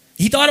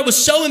 He thought it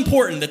was so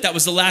important that that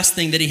was the last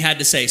thing that he had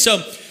to say.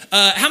 So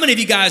how many of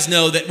you guys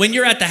know that when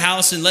you're at the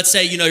house and let's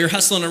say, you're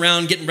hustling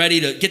around, getting ready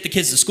to get the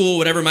kids to school,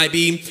 whatever it might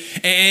be,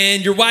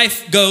 and your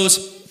wife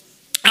goes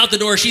out the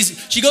door.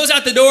 She goes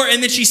out the door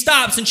and then she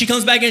stops and she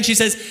comes back in and she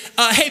says,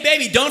 hey,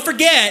 baby, don't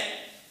forget.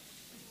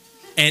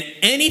 And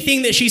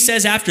anything that she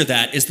says after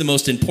that is the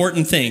most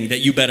important thing that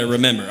you better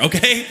remember,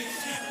 okay?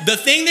 The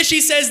thing that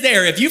she says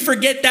there, if you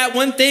forget that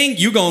one thing,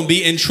 you're going to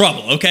be in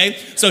trouble, okay?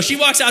 So she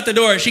walks out the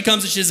door, she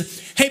comes and she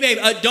says, hey, babe,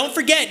 don't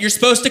forget, you're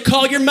supposed to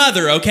call your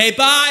mother, okay?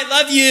 Bye,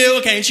 love you,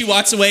 okay? And she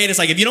walks away, and it's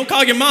like, if you don't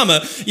call your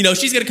mama,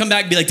 she's going to come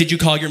back and be like, did you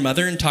call your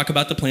mother and talk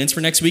about the plans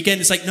for next weekend?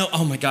 It's like, no,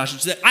 oh my gosh.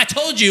 She's like, I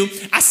told you,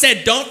 I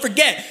said, don't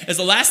forget. It's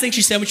the last thing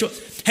she said when she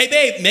hey,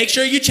 babe, make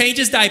sure you change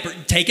his diaper.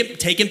 Take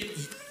him,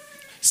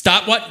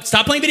 stop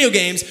playing video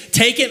games,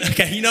 take him,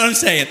 okay, you know what I'm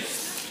saying?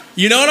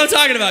 You know what I'm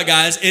talking about,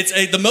 guys.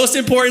 It's the most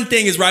important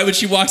thing is right when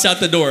she walks out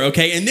the door,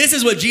 okay? And this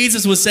is what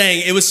Jesus was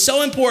saying. It was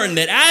so important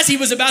that as he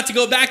was about to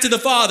go back to the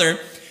Father,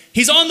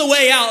 he's on the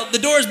way out. The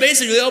door is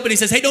basically open. He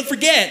says, hey, don't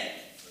forget.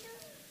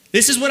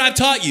 This is what I've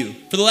taught you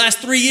for the last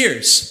 3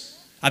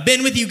 years. I've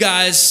been with you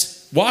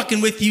guys,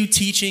 walking with you,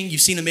 teaching.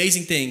 You've seen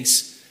amazing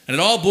things. And it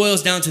all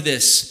boils down to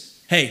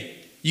this. Hey,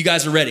 you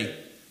guys are ready.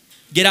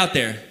 Get out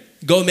there.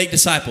 Go and make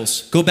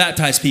disciples. Go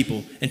baptize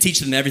people and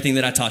teach them everything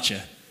that I taught you.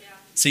 Yeah.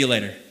 See you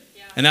later.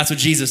 And that's what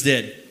Jesus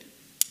did.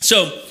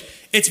 So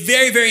it's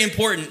very, very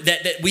important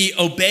that we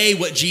obey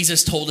what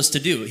Jesus told us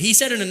to do. He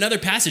said in another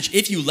passage,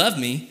 if you love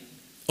me,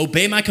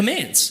 obey my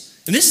commands.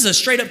 And this is a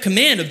straight up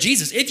command of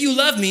Jesus. If you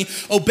love me,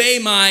 obey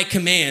my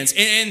commands.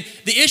 And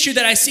the issue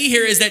that I see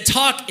here is that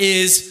talk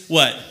is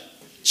what?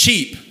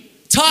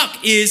 Cheap.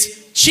 Talk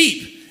is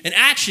cheap. And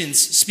actions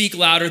speak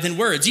louder than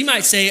words. You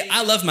might say,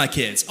 I love my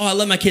kids. Oh, I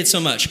love my kids so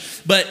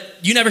much. But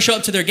you never show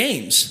up to their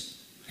games.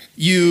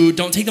 You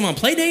don't take them on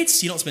play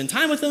dates. You don't spend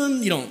time with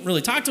them. You don't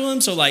really talk to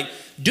them. So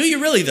do you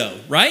really though,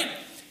 right?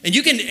 And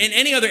you can, in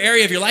any other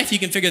area of your life, you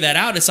can figure that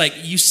out. It's like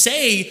you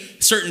say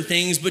certain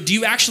things, but do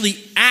you actually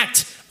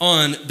act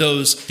on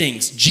those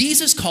things?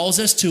 Jesus calls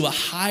us to a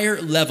higher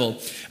level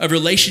of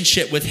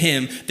relationship with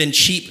him than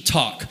cheap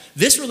talk.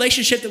 This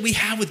relationship that we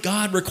have with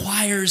God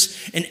requires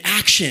an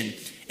action.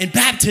 And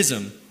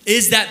baptism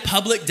is that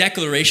public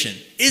declaration,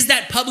 is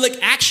that public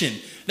action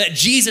that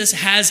Jesus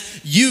has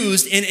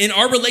used in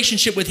our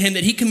relationship with him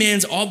that he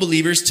commands all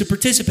believers to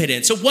participate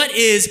in. So what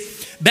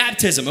is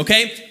baptism,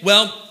 okay?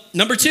 Well,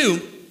 number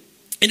 2,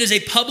 it is a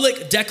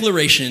public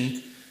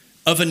declaration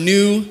of a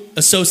new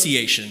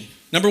association.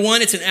 Number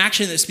 1, it's an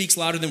action that speaks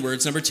louder than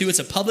words. Number 2, it's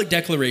a public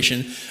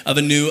declaration of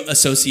a new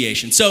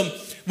association. So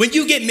when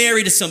you get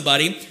married to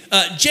somebody,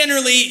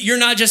 generally you're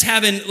not just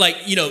having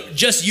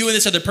just you and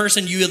this other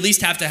person. You at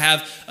least have to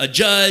have a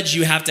judge.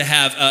 You have to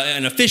have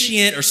an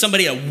officiant or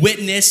somebody, a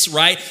witness,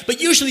 right?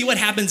 But usually what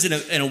happens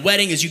in a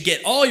wedding is you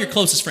get all your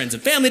closest friends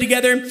and family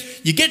together.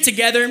 You get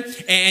together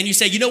and you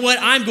say, you know what?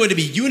 I'm going to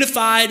be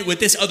unified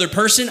with this other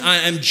person. I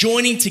am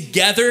joining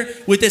together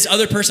with this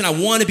other person. I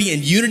want to be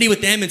in unity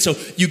with them. And so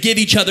you give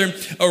each other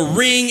a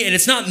ring, and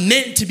it's not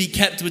meant to be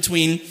kept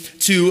between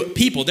two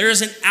people. There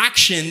is an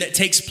action that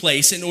takes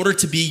place in order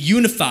to be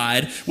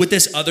unified with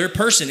this other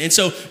person. And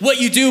so what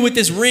you do with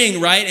this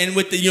ring, right, and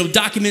with the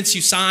documents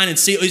you sign and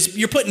seal, is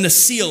you're putting a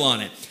seal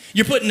on it.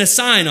 You're putting a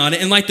sign on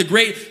it. And like the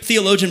great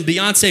theologian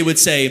Beyonce would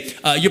say,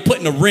 you're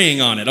putting a ring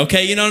on it,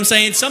 okay? You know what I'm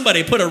saying?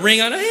 Somebody put a ring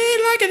on it. Hey,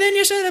 like it, then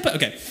you said it.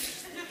 Okay.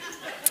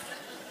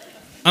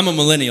 I'm a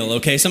millennial,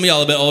 okay? Some of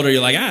y'all a bit older,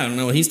 you're like, I don't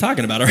know what he's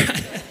talking about, all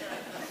right?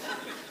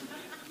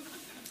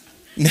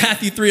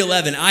 Matthew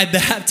 3:11, I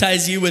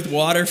baptize you with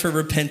water for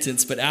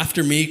repentance, but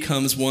after me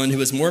comes one who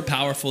is more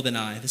powerful than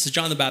I. This is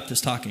John the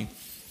Baptist talking.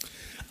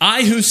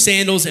 I whose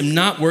sandals am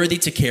not worthy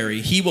to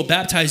carry, he will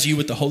baptize you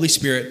with the Holy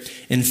Spirit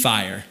and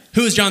fire.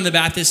 Who is John the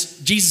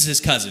Baptist? Jesus'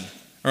 cousin,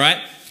 all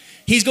right?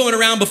 He's going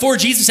around, before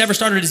Jesus ever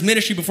started his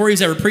ministry, before he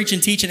was ever preaching,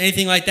 teaching,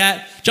 anything like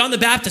that, John the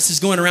Baptist is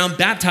going around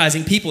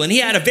baptizing people, and he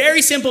had a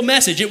very simple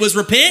message. It was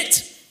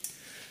repent,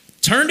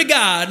 turn to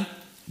God,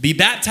 be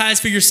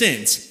baptized for your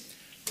sins.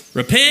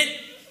 Repent,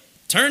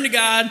 turn to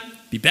God,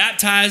 be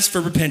baptized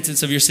for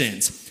repentance of your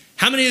sins.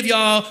 How many of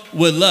y'all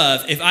would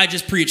love if I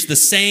just preached the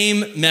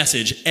same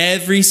message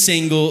every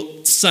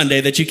single Sunday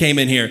that you came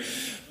in here?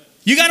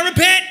 You got to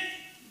repent,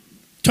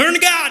 turn to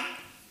God,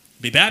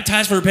 be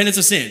baptized for repentance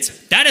of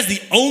sins. That is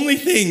the only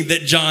thing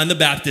that John the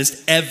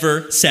Baptist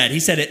ever said. He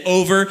said it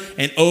over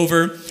and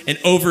over and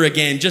over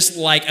again, just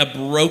like a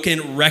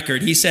broken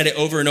record. He said it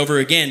over and over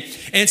again.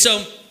 And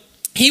so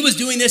he was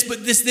doing this,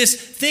 but this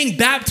thing,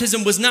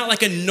 baptism, was not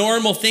like a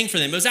normal thing for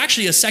them. It was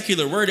actually a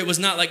secular word. It was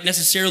not like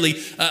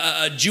necessarily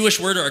a Jewish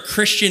word or a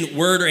Christian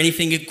word or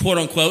anything, quote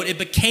unquote. It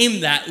became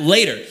that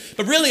later.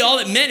 But really all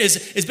it meant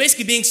is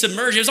basically being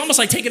submerged. It was almost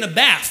like taking a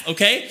bath,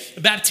 okay?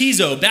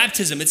 Baptizo,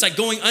 baptism. It's like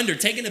going under,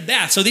 taking a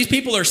bath. So these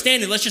people are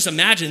standing. Let's just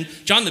imagine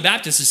John the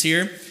Baptist is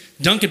here.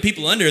 dunking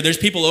people under. There's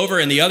people over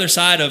in the other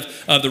side of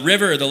the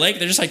river or the lake.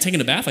 They're just like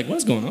taking a bath. Like,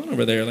 what's going on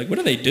over there? Like, what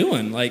are they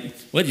doing? Like,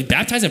 what, you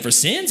baptizing for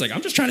sins? Like,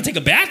 I'm just trying to take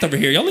a bath over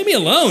here. Y'all leave me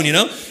alone, you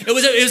know? It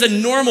was a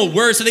normal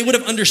word, so they would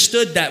have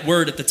understood that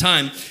word at the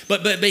time.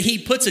 But he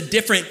puts a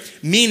different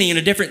meaning and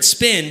a different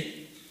spin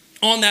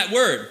on that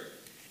word.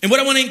 And what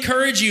I want to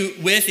encourage you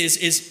with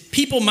is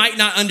people might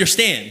not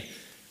understand,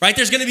 right?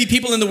 There's going to be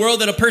people in the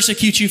world that'll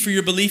persecute you for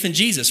your belief in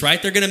Jesus,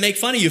 right? They're going to make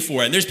fun of you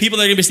for it. And there's people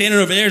that are going to be standing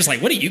over there just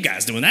like, what are you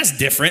guys doing? That's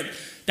different.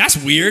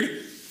 That's weird.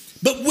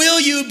 But will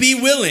you be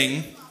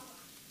willing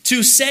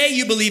to say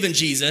you believe in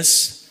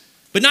Jesus,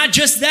 but not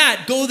just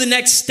that, go the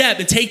next step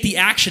and take the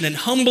action and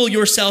humble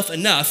yourself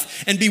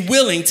enough and be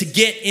willing to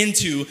get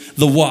into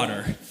the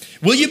water?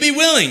 Will you be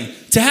willing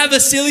to have a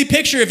silly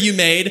picture of you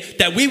made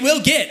that we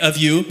will get of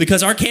you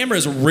because our camera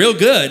is real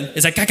good?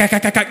 It's like,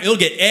 it'll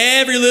get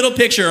every little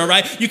picture, all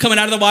right? You coming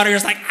out of the water, you're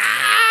just like,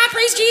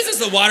 praise Jesus.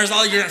 The water's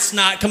all your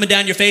snot coming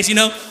down your face, you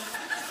know?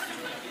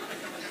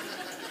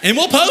 And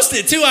we'll post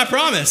it too, I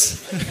promise.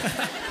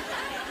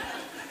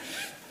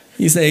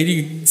 You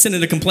send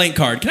in a complaint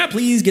card. Can I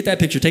please get that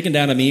picture taken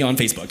down of me on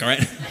Facebook, all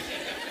right?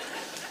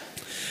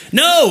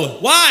 No,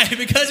 why?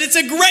 Because it's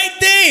a great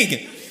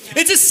thing.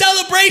 It's a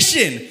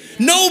celebration.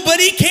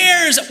 Nobody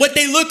cares what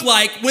they look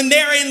like when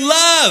they're in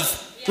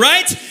love,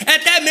 right?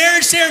 At that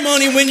marriage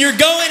ceremony, when you're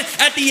going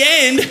at the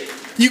end,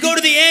 you go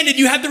to the end and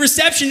you have the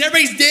reception.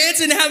 Everybody's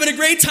dancing and having a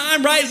great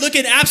time, right?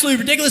 Looking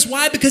absolutely ridiculous.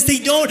 Why? Because they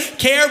don't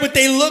care what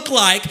they look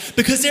like,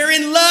 because they're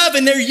in love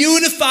and they're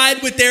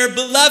unified with their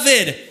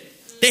beloved.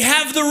 They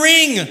have the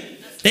ring.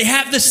 They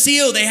have the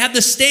seal. They have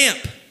the stamp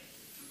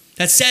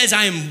that says,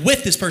 I am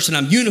with this person.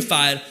 I'm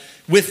unified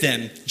with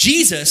them.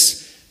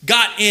 Jesus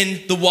got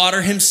in the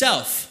water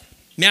himself.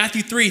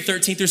 Matthew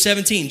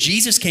 3:13-17.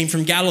 Jesus came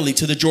from Galilee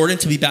to the Jordan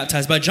to be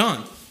baptized by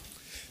John.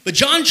 But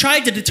John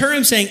tried to deter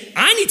him, saying,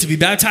 I need to be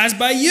baptized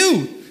by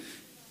you,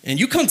 and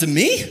you come to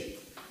me?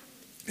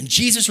 And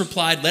Jesus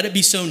replied, let it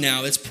be so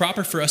now. It's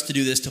proper for us to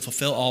do this to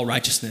fulfill all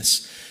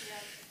righteousness.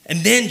 And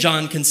then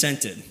John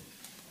consented.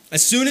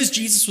 As soon as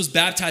Jesus was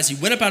baptized, he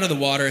went up out of the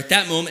water. At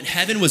that moment,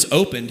 heaven was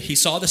opened. He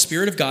saw the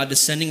Spirit of God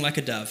descending like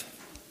a dove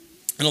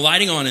and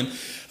alighting on him.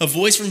 A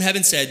voice from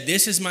heaven said,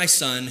 this is my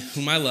Son,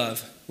 whom I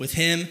love. With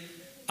him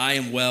I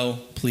am well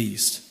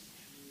pleased.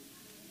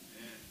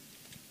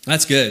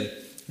 That's good.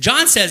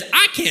 John says,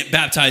 I can't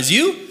baptize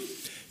you.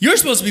 You're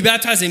supposed to be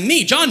baptizing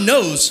me. John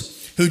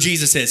knows who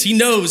Jesus is. He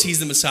knows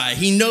he's the Messiah.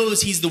 He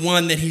knows he's the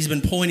one that he's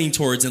been pointing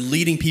towards and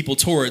leading people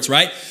towards,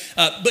 right?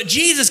 But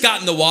Jesus got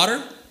in the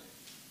water,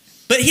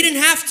 but he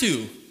didn't have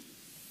to.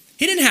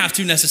 He didn't have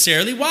to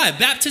necessarily. Why?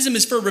 Baptism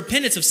is for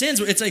repentance of sins.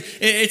 It's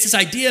this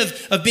idea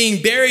of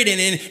being buried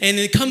and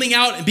then coming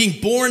out and being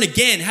born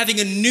again, having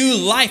a new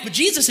life. But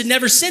Jesus had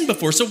never sinned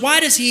before. So why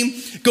does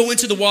he go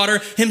into the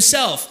water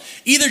himself?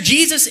 Either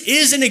Jesus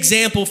is an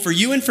example for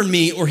you and for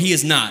me, or he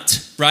is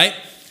not, right?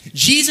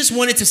 Jesus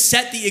wanted to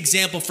set the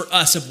example for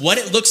us of what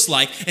it looks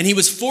like, and he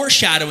was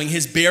foreshadowing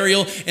his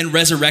burial and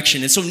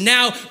resurrection. And so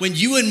now when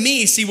you and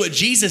me see what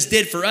Jesus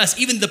did for us,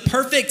 even the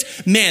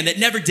perfect man that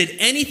never did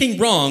anything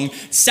wrong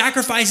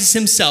sacrifices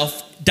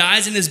himself,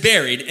 dies and is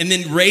buried, and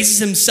then raises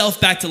himself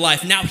back to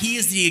life. Now he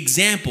is the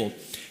example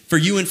for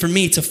you and for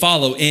me to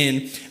follow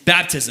in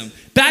baptism.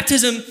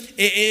 Baptism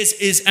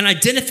is an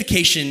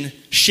identification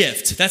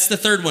shift. That's the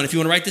third one, if you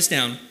want to write this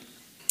down.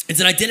 It's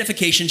an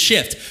identification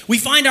shift. We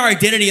find our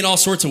identity in all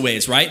sorts of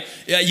ways, right?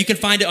 You can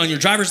find it on your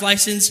driver's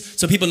license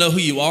so people know who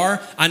you are.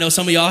 I know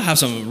some of y'all have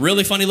some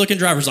really funny looking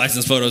driver's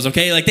license photos,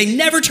 okay? Like they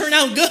never turn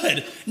out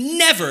good.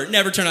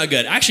 Never turn out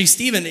good. Actually,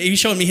 Steven, he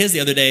showed me his the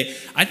other day.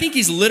 I think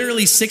he's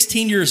literally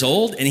 16 years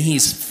old and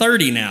he's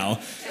 30 now.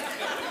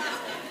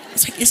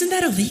 It's like, isn't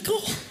that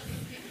illegal?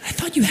 I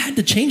thought you had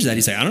to change that.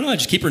 He's like, I don't know, I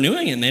just keep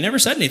renewing it and they never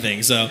said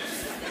anything, so.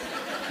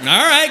 All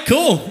right,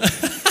 cool.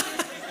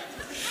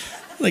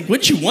 Like,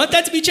 wouldn't you want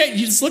that to be changed?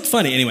 You just look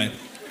funny anyway.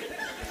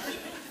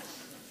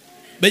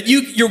 But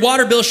your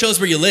water bill shows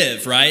where you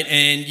live, right?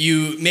 And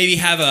you maybe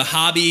have a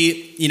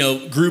hobby,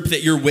 group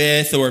that you're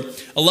with, or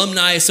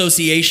alumni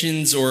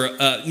associations, or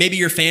maybe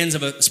you're fans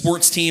of a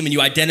sports team and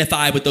you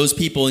identify with those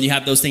people and you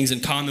have those things in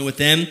common with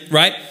them,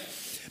 right?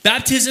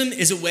 Baptism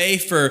is a way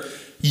for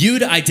you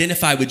to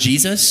identify with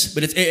Jesus,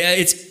 but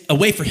it's a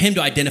way for him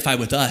to identify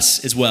with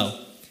us as well.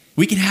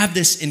 We can have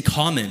this in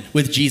common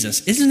with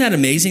Jesus. Isn't that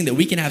amazing that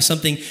we can have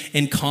something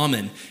in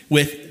common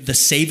with the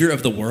Savior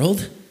of the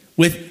world,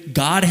 with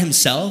God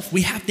himself?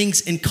 We have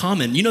things in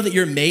common. You know that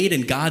you're made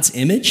in God's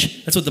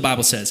image? That's what the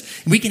Bible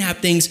says. We can have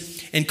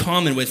things in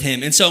common with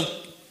him. And so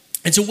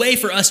it's a way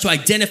for us to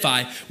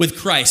identify with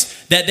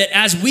Christ, that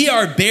as we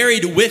are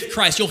buried with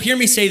Christ. You'll hear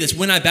me say this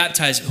when I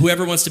baptize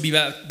whoever wants to be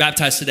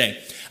baptized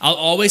today. I'll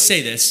always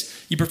say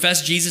this. You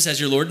profess Jesus as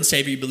your Lord and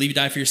Savior. You believe he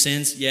died for your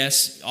sins?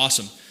 Yes.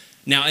 Awesome.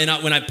 Now,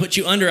 when I put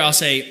you under, I'll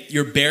say,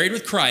 you're buried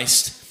with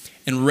Christ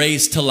and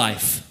raised to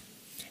life.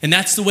 And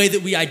that's the way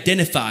that we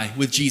identify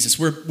with Jesus.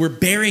 We're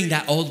burying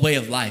that old way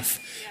of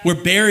life.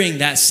 We're burying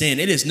that sin.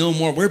 It is no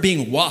more. We're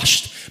being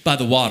washed by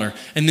the water.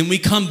 And then we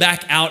come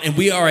back out and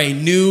we are a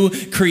new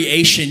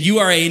creation. You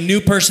are a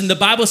new person. The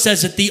Bible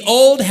says that the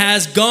old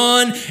has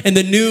gone and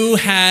the new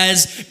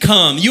has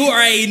come. You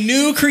are a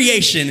new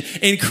creation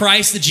in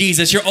Christ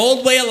Jesus. Your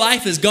old way of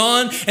life is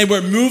gone and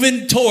we're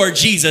moving toward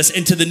Jesus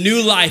into the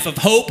new life of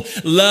hope,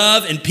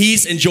 love, and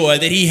peace and joy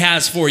that he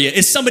has for you.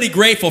 Is somebody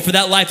grateful for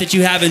that life that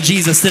you have in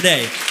Jesus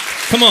today?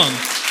 Come on.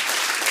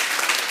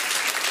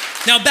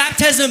 Now,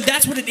 baptism,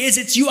 that's what it is.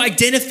 It's you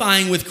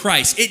identifying with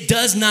Christ. It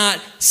does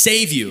not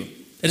save you.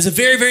 It is a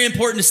very, very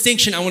important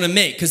distinction I want to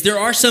make, because there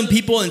are some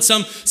people and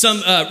some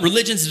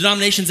religions,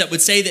 denominations that would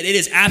say that it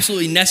is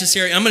absolutely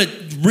necessary. I'm going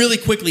to really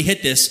quickly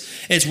hit this.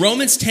 It's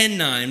Romans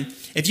 10:9.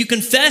 If you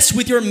confess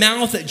with your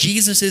mouth that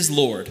Jesus is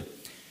Lord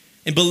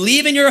and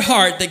believe in your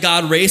heart that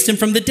God raised him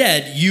from the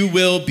dead, you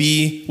will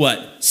be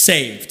what?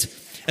 Saved.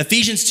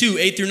 Ephesians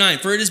 2:8-9.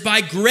 For it is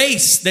by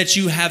grace that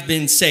you have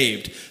been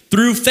saved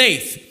through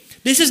faith.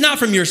 This is not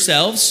from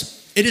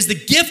yourselves. It is the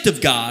gift of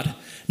God,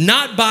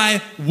 not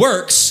by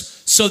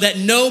works, so that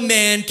no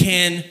man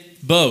can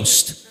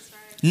boast.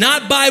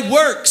 Not by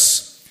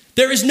works.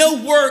 There is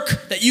no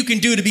work that you can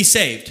do to be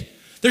saved.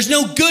 There's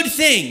no good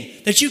thing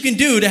that you can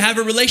do to have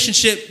a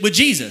relationship with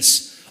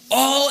Jesus.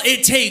 All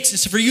it takes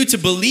is for you to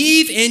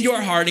believe in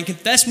your heart and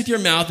confess with your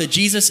mouth that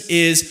Jesus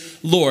is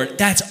Lord.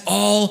 That's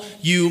all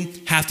you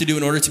have to do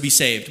in order to be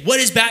saved.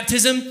 What is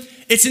baptism?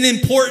 It's an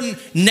important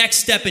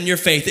next step in your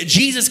faith that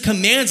Jesus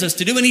commands us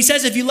to do. And he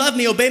says, if you love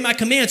me, obey my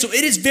commands. So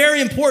it is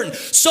very important.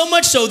 So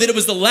much so that it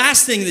was the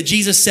last thing that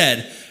Jesus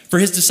said for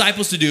his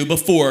disciples to do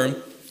before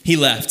he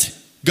left.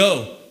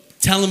 Go,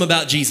 tell them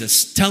about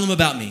Jesus. Tell them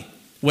about me,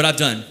 what I've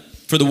done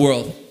for the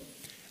world.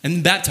 And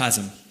then baptize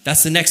them.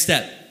 That's the next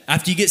step.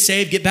 After you get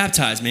saved, get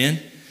baptized, man.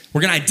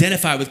 We're going to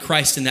identify with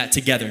Christ in that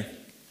together.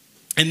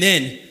 And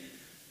then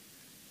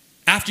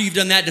after you've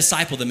done that,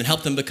 disciple them and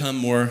help them become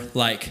more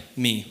like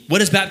me. What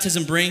does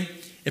baptism bring?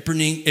 It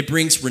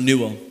brings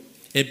renewal.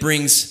 It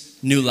brings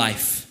new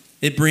life.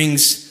 It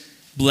brings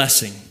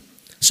blessing.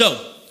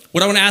 So,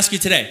 what I want to ask you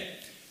today,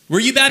 were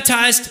you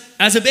baptized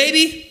as a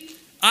baby?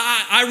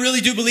 I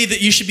really do believe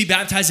that you should be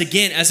baptized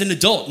again as an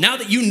adult. Now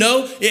that you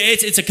know,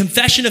 it's a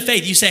confession of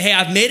faith. You say, hey,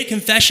 I've made a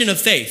confession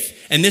of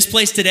faith in this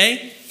place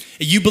today.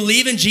 You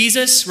believe in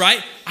Jesus,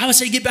 right? I would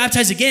say get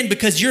baptized again,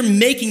 because you're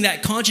making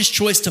that conscious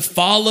choice to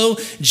follow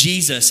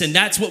Jesus. And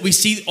that's what we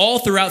see all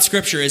throughout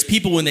Scripture is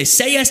people, when they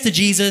say yes to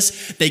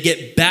Jesus, they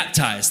get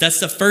baptized.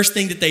 That's the first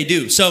thing that they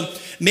do. So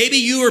maybe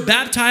you were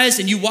baptized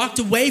and you walked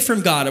away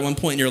from God at one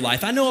point in your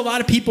life. I know a lot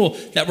of people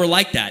that were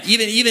like that.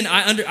 Even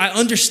I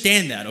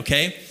understand that,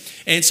 okay?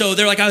 And so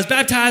they're like, I was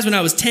baptized when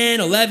I was 10,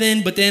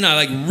 11, but then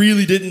I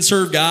really didn't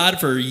serve God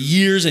for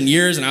years and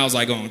years. And I was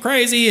going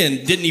crazy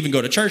and didn't even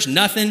go to church,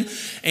 nothing.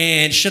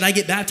 And should I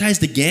get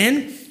baptized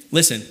again?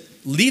 Listen,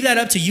 leave that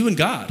up to you and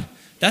God.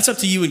 That's up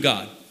to you and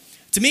God.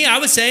 To me, I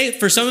would say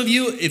for some of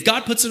you, if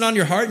God puts it on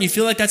your heart and you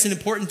feel like that's an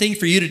important thing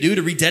for you to do,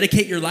 to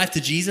rededicate your life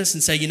to Jesus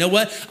and say, you know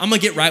what, I'm going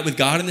to get right with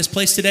God in this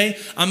place today.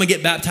 I'm going to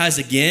get baptized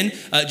again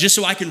just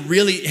so I can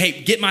really,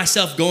 get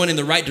myself going in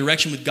the right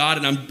direction with God.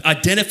 And I'm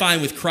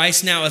identifying with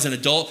Christ now as an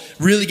adult,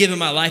 really giving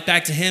my life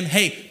back to him.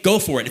 Hey, go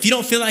for it. If you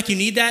don't feel like you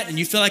need that and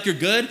you feel like you're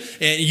good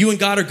and you and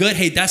God are good,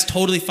 hey, that's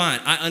totally fine.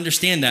 I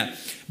understand that.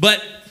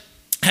 But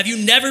have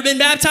you never been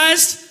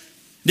baptized?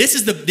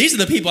 These are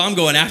the people I'm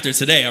going after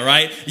today, all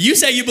right? You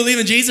say you believe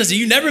in Jesus and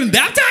you've never been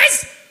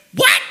baptized?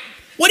 What?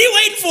 What are you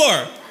waiting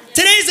for?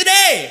 Today's the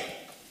day.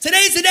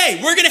 Today's the day.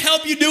 We're going to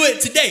help you do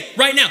it today,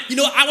 right now. You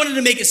know what? I wanted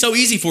to make it so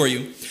easy for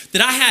you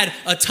that I had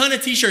a ton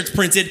of t-shirts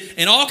printed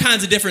in all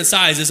kinds of different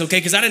sizes, okay?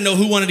 Because I didn't know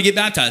who wanted to get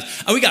baptized.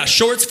 We got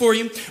shorts for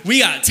you.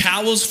 We got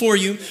towels for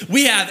you.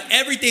 We have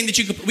everything that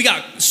you could. We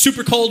got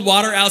super cold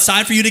water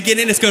outside for you to get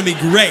in. It's going to be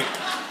great.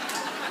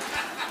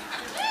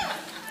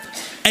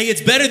 Hey,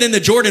 it's better than the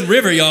Jordan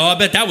River, y'all. I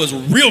bet that was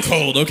real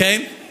cold,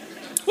 okay?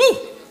 Woo!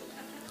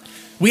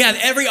 We have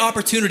every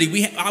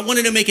opportunity. I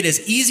wanted to make it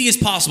as easy as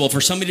possible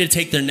for somebody to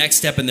take their next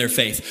step in their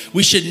faith.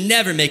 We should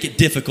never make it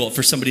difficult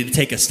for somebody to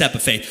take a step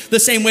of faith. The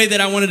same way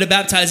that I wanted to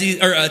baptize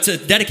to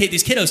dedicate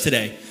these kiddos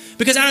today.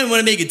 Because I didn't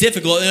want to make it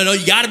difficult.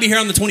 You got to be here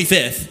on the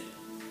 25th.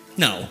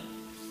 No.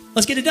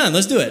 Let's get it done.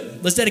 Let's do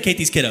it. Let's dedicate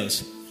these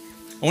kiddos.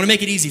 I want to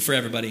make it easy for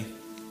everybody.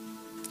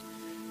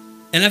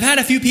 And I've had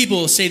a few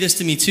people say this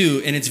to me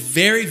too, and it's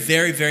very,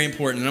 very, very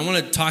important. And I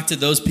want to talk to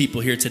those people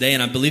here today,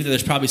 and I believe that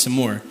there's probably some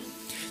more.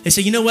 They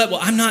say, you know what?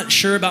 Well, I'm not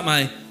sure about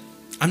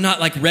I'm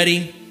not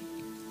ready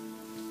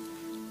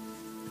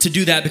to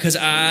do that because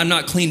I'm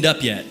not cleaned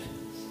up yet.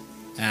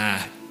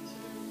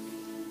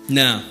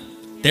 No.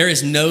 There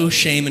is no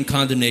shame and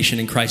condemnation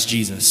in Christ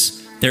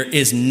Jesus. There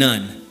is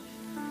none.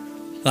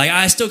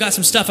 I still got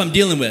some stuff I'm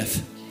dealing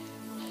with.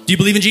 Do you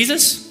believe in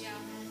Jesus? Yeah.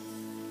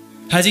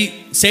 Has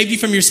he saved you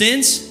from your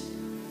sins?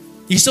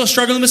 You still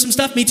struggling with some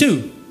stuff? Me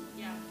too.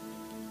 Yeah.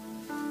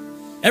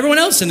 Everyone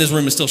else in this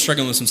room is still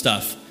struggling with some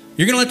stuff.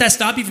 You're going to let that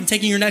stop you from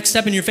taking your next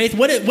step in your faith?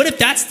 What if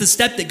that's the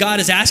step that God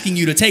is asking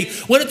you to take?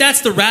 What if that's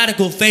the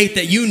radical faith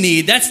that you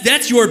need?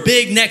 That's your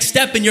big next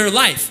step in your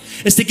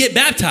life, is to get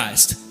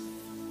baptized.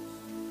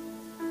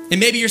 And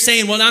maybe you're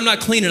saying, well, I'm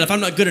not clean enough.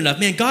 I'm not good enough.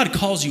 Man, God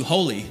calls you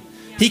holy.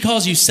 He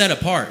calls you set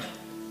apart.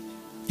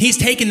 He's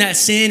taken that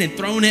sin and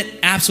thrown it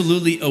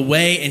absolutely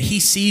away, and he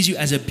sees you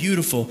as a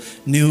beautiful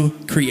new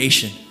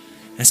creation.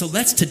 And so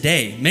let's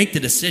today make the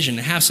decision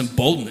to have some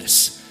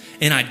boldness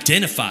and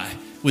identify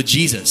with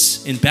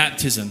Jesus in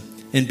baptism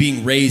and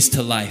being raised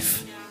to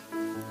life.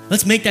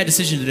 Let's make that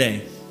decision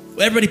today.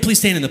 Everybody, please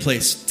stand in the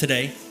place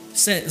today.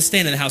 Let's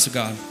stand in the house of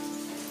God.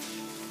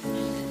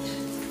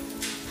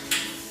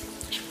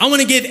 I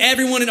want to give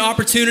everyone an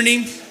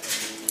opportunity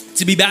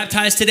to be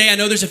baptized today. I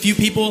know there's a few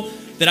people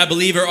that I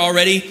believe are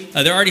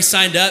they're already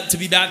signed up to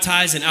be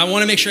baptized. And I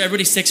want to make sure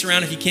everybody sticks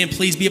around. If you can,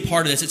 please be a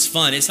part of this. It's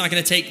fun. It's not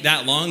going to take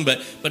that long,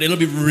 but it'll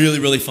be really,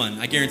 really fun.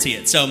 I guarantee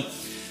it. So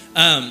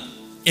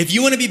if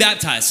you want to be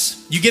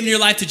baptized, you giving your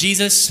life to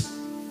Jesus,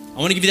 I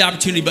want to give you the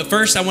opportunity. But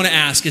first, I want to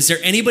ask, is there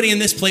anybody in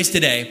this place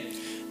today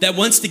that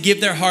wants to give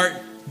their heart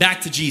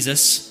back to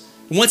Jesus,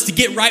 wants to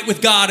get right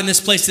with God in this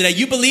place today?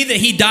 You believe that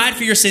he died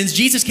for your sins.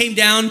 Jesus came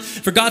down,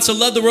 for God so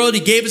loved the world, he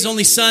gave his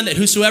only son, that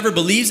whosoever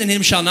believes in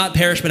him shall not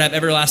perish but have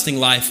everlasting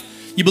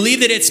life. You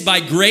believe that it's by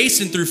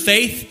grace and through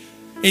faith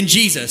in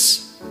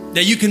Jesus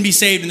that you can be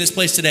saved in this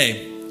place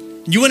today.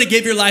 You want to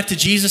give your life to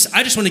Jesus?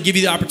 I just want to give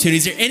you the opportunity.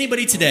 Is there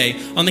anybody today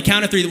on the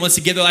count of 3 that wants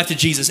to give their life to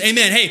Jesus?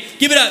 Amen. Hey,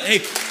 give it up. Hey,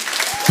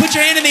 put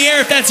your hand in the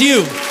air if that's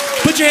you.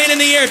 Put your hand in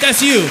the air if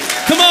that's you.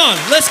 Come on,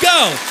 let's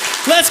go.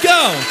 Let's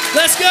go.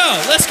 Let's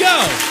go. Let's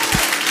go.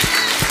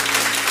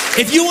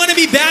 If you want to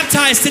be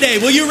baptized today,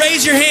 will you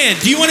raise your hand?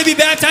 Do you want to be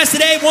baptized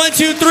today? 1,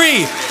 2, 3. Do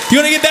you want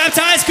to get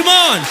baptized? Come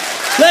on.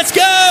 Let's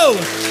go.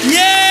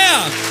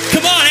 Yeah.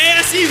 Come on. Hey,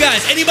 I see you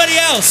guys. Anybody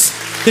else?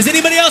 Does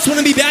anybody else want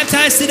to be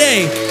baptized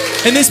today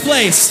in this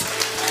place?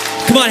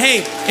 Come on.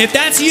 Hey, if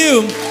that's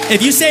you,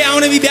 if you say, I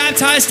want to be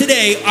baptized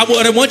today,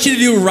 what I want you to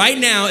do right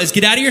now is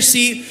get out of your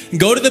seat and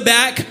go to the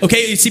back.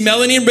 Okay, you see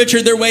Melanie and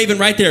Richard, they're waving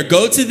right there.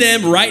 Go to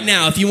them right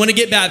now. If you want to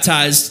get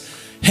baptized,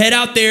 head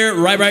out there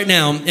right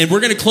now. And we're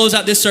going to close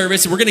out this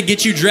service. We're going to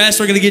get you dressed.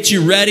 We're going to get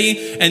you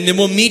ready. And then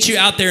we'll meet you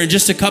out there in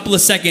just a couple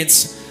of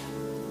seconds.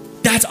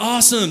 That's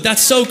awesome.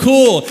 That's so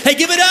cool. Hey,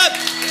 give it up.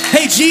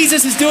 Hey,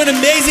 Jesus is doing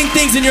amazing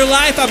things in your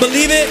life. I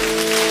believe it.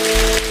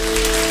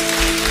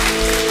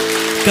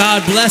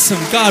 God bless him.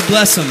 God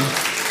bless him.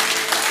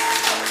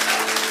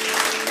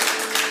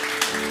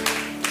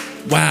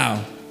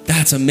 Wow.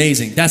 That's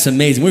amazing. That's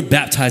amazing. We're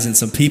baptizing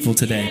some people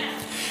today.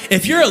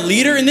 If you're a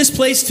leader in this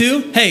place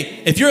too,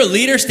 hey, if you're a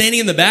leader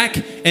standing in the back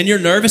and you're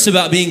nervous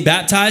about being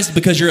baptized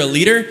because you're a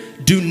leader,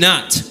 do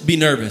not be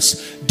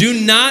nervous.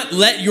 Do not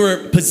let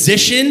your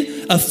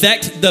position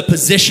affect the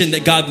position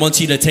that God wants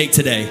you to take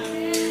today.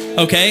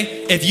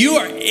 Okay? If you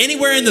are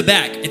anywhere in the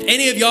back, if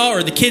any of y'all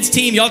or the kids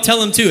team, y'all tell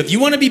them too. If you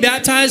want to be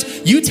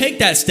baptized, you take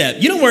that step.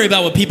 You don't worry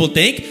about what people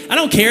think. I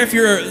don't care if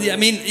Tim,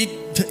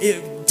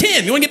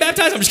 you want to get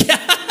baptized? I'm just kidding.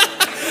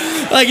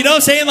 Like, you know what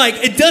I'm saying?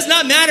 Like, it does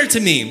not matter to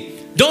me.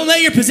 Don't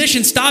let your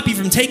position stop you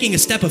from taking a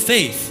step of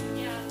faith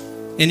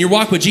in your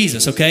walk with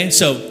Jesus, okay?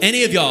 So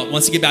any of y'all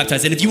wants to get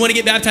baptized. And if you want to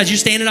get baptized, you're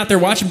standing out there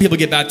watching people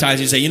get baptized.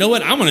 You say, you know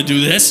what? I want to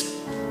do this.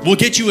 We'll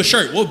get you a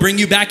shirt. We'll bring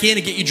you back in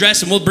and get you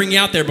dressed, and we'll bring you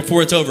out there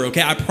before it's over,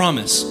 okay? I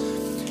promise.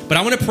 But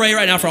I want to pray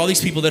right now for all these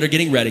people that are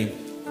getting ready.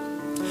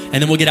 And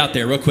then we'll get out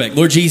there real quick.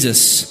 Lord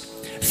Jesus,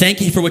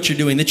 thank you for what you're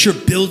doing, that you're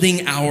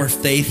building our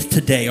faith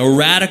today, a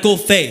radical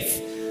faith.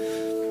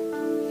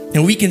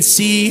 And we can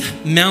see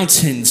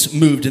mountains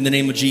moved in the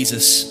name of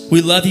Jesus.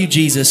 We love you,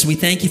 Jesus. We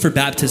thank you for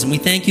baptism. We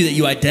thank you that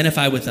you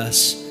identify with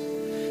us.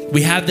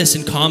 We have this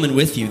in common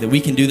with you, that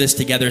we can do this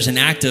together as an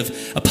act of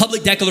a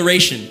public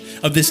declaration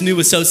of this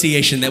new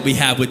association that we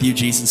have with you,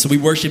 Jesus. So we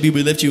worship you,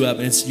 we lift you up,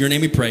 and it's your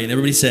name we pray. And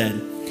everybody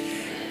said,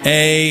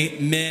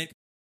 amen.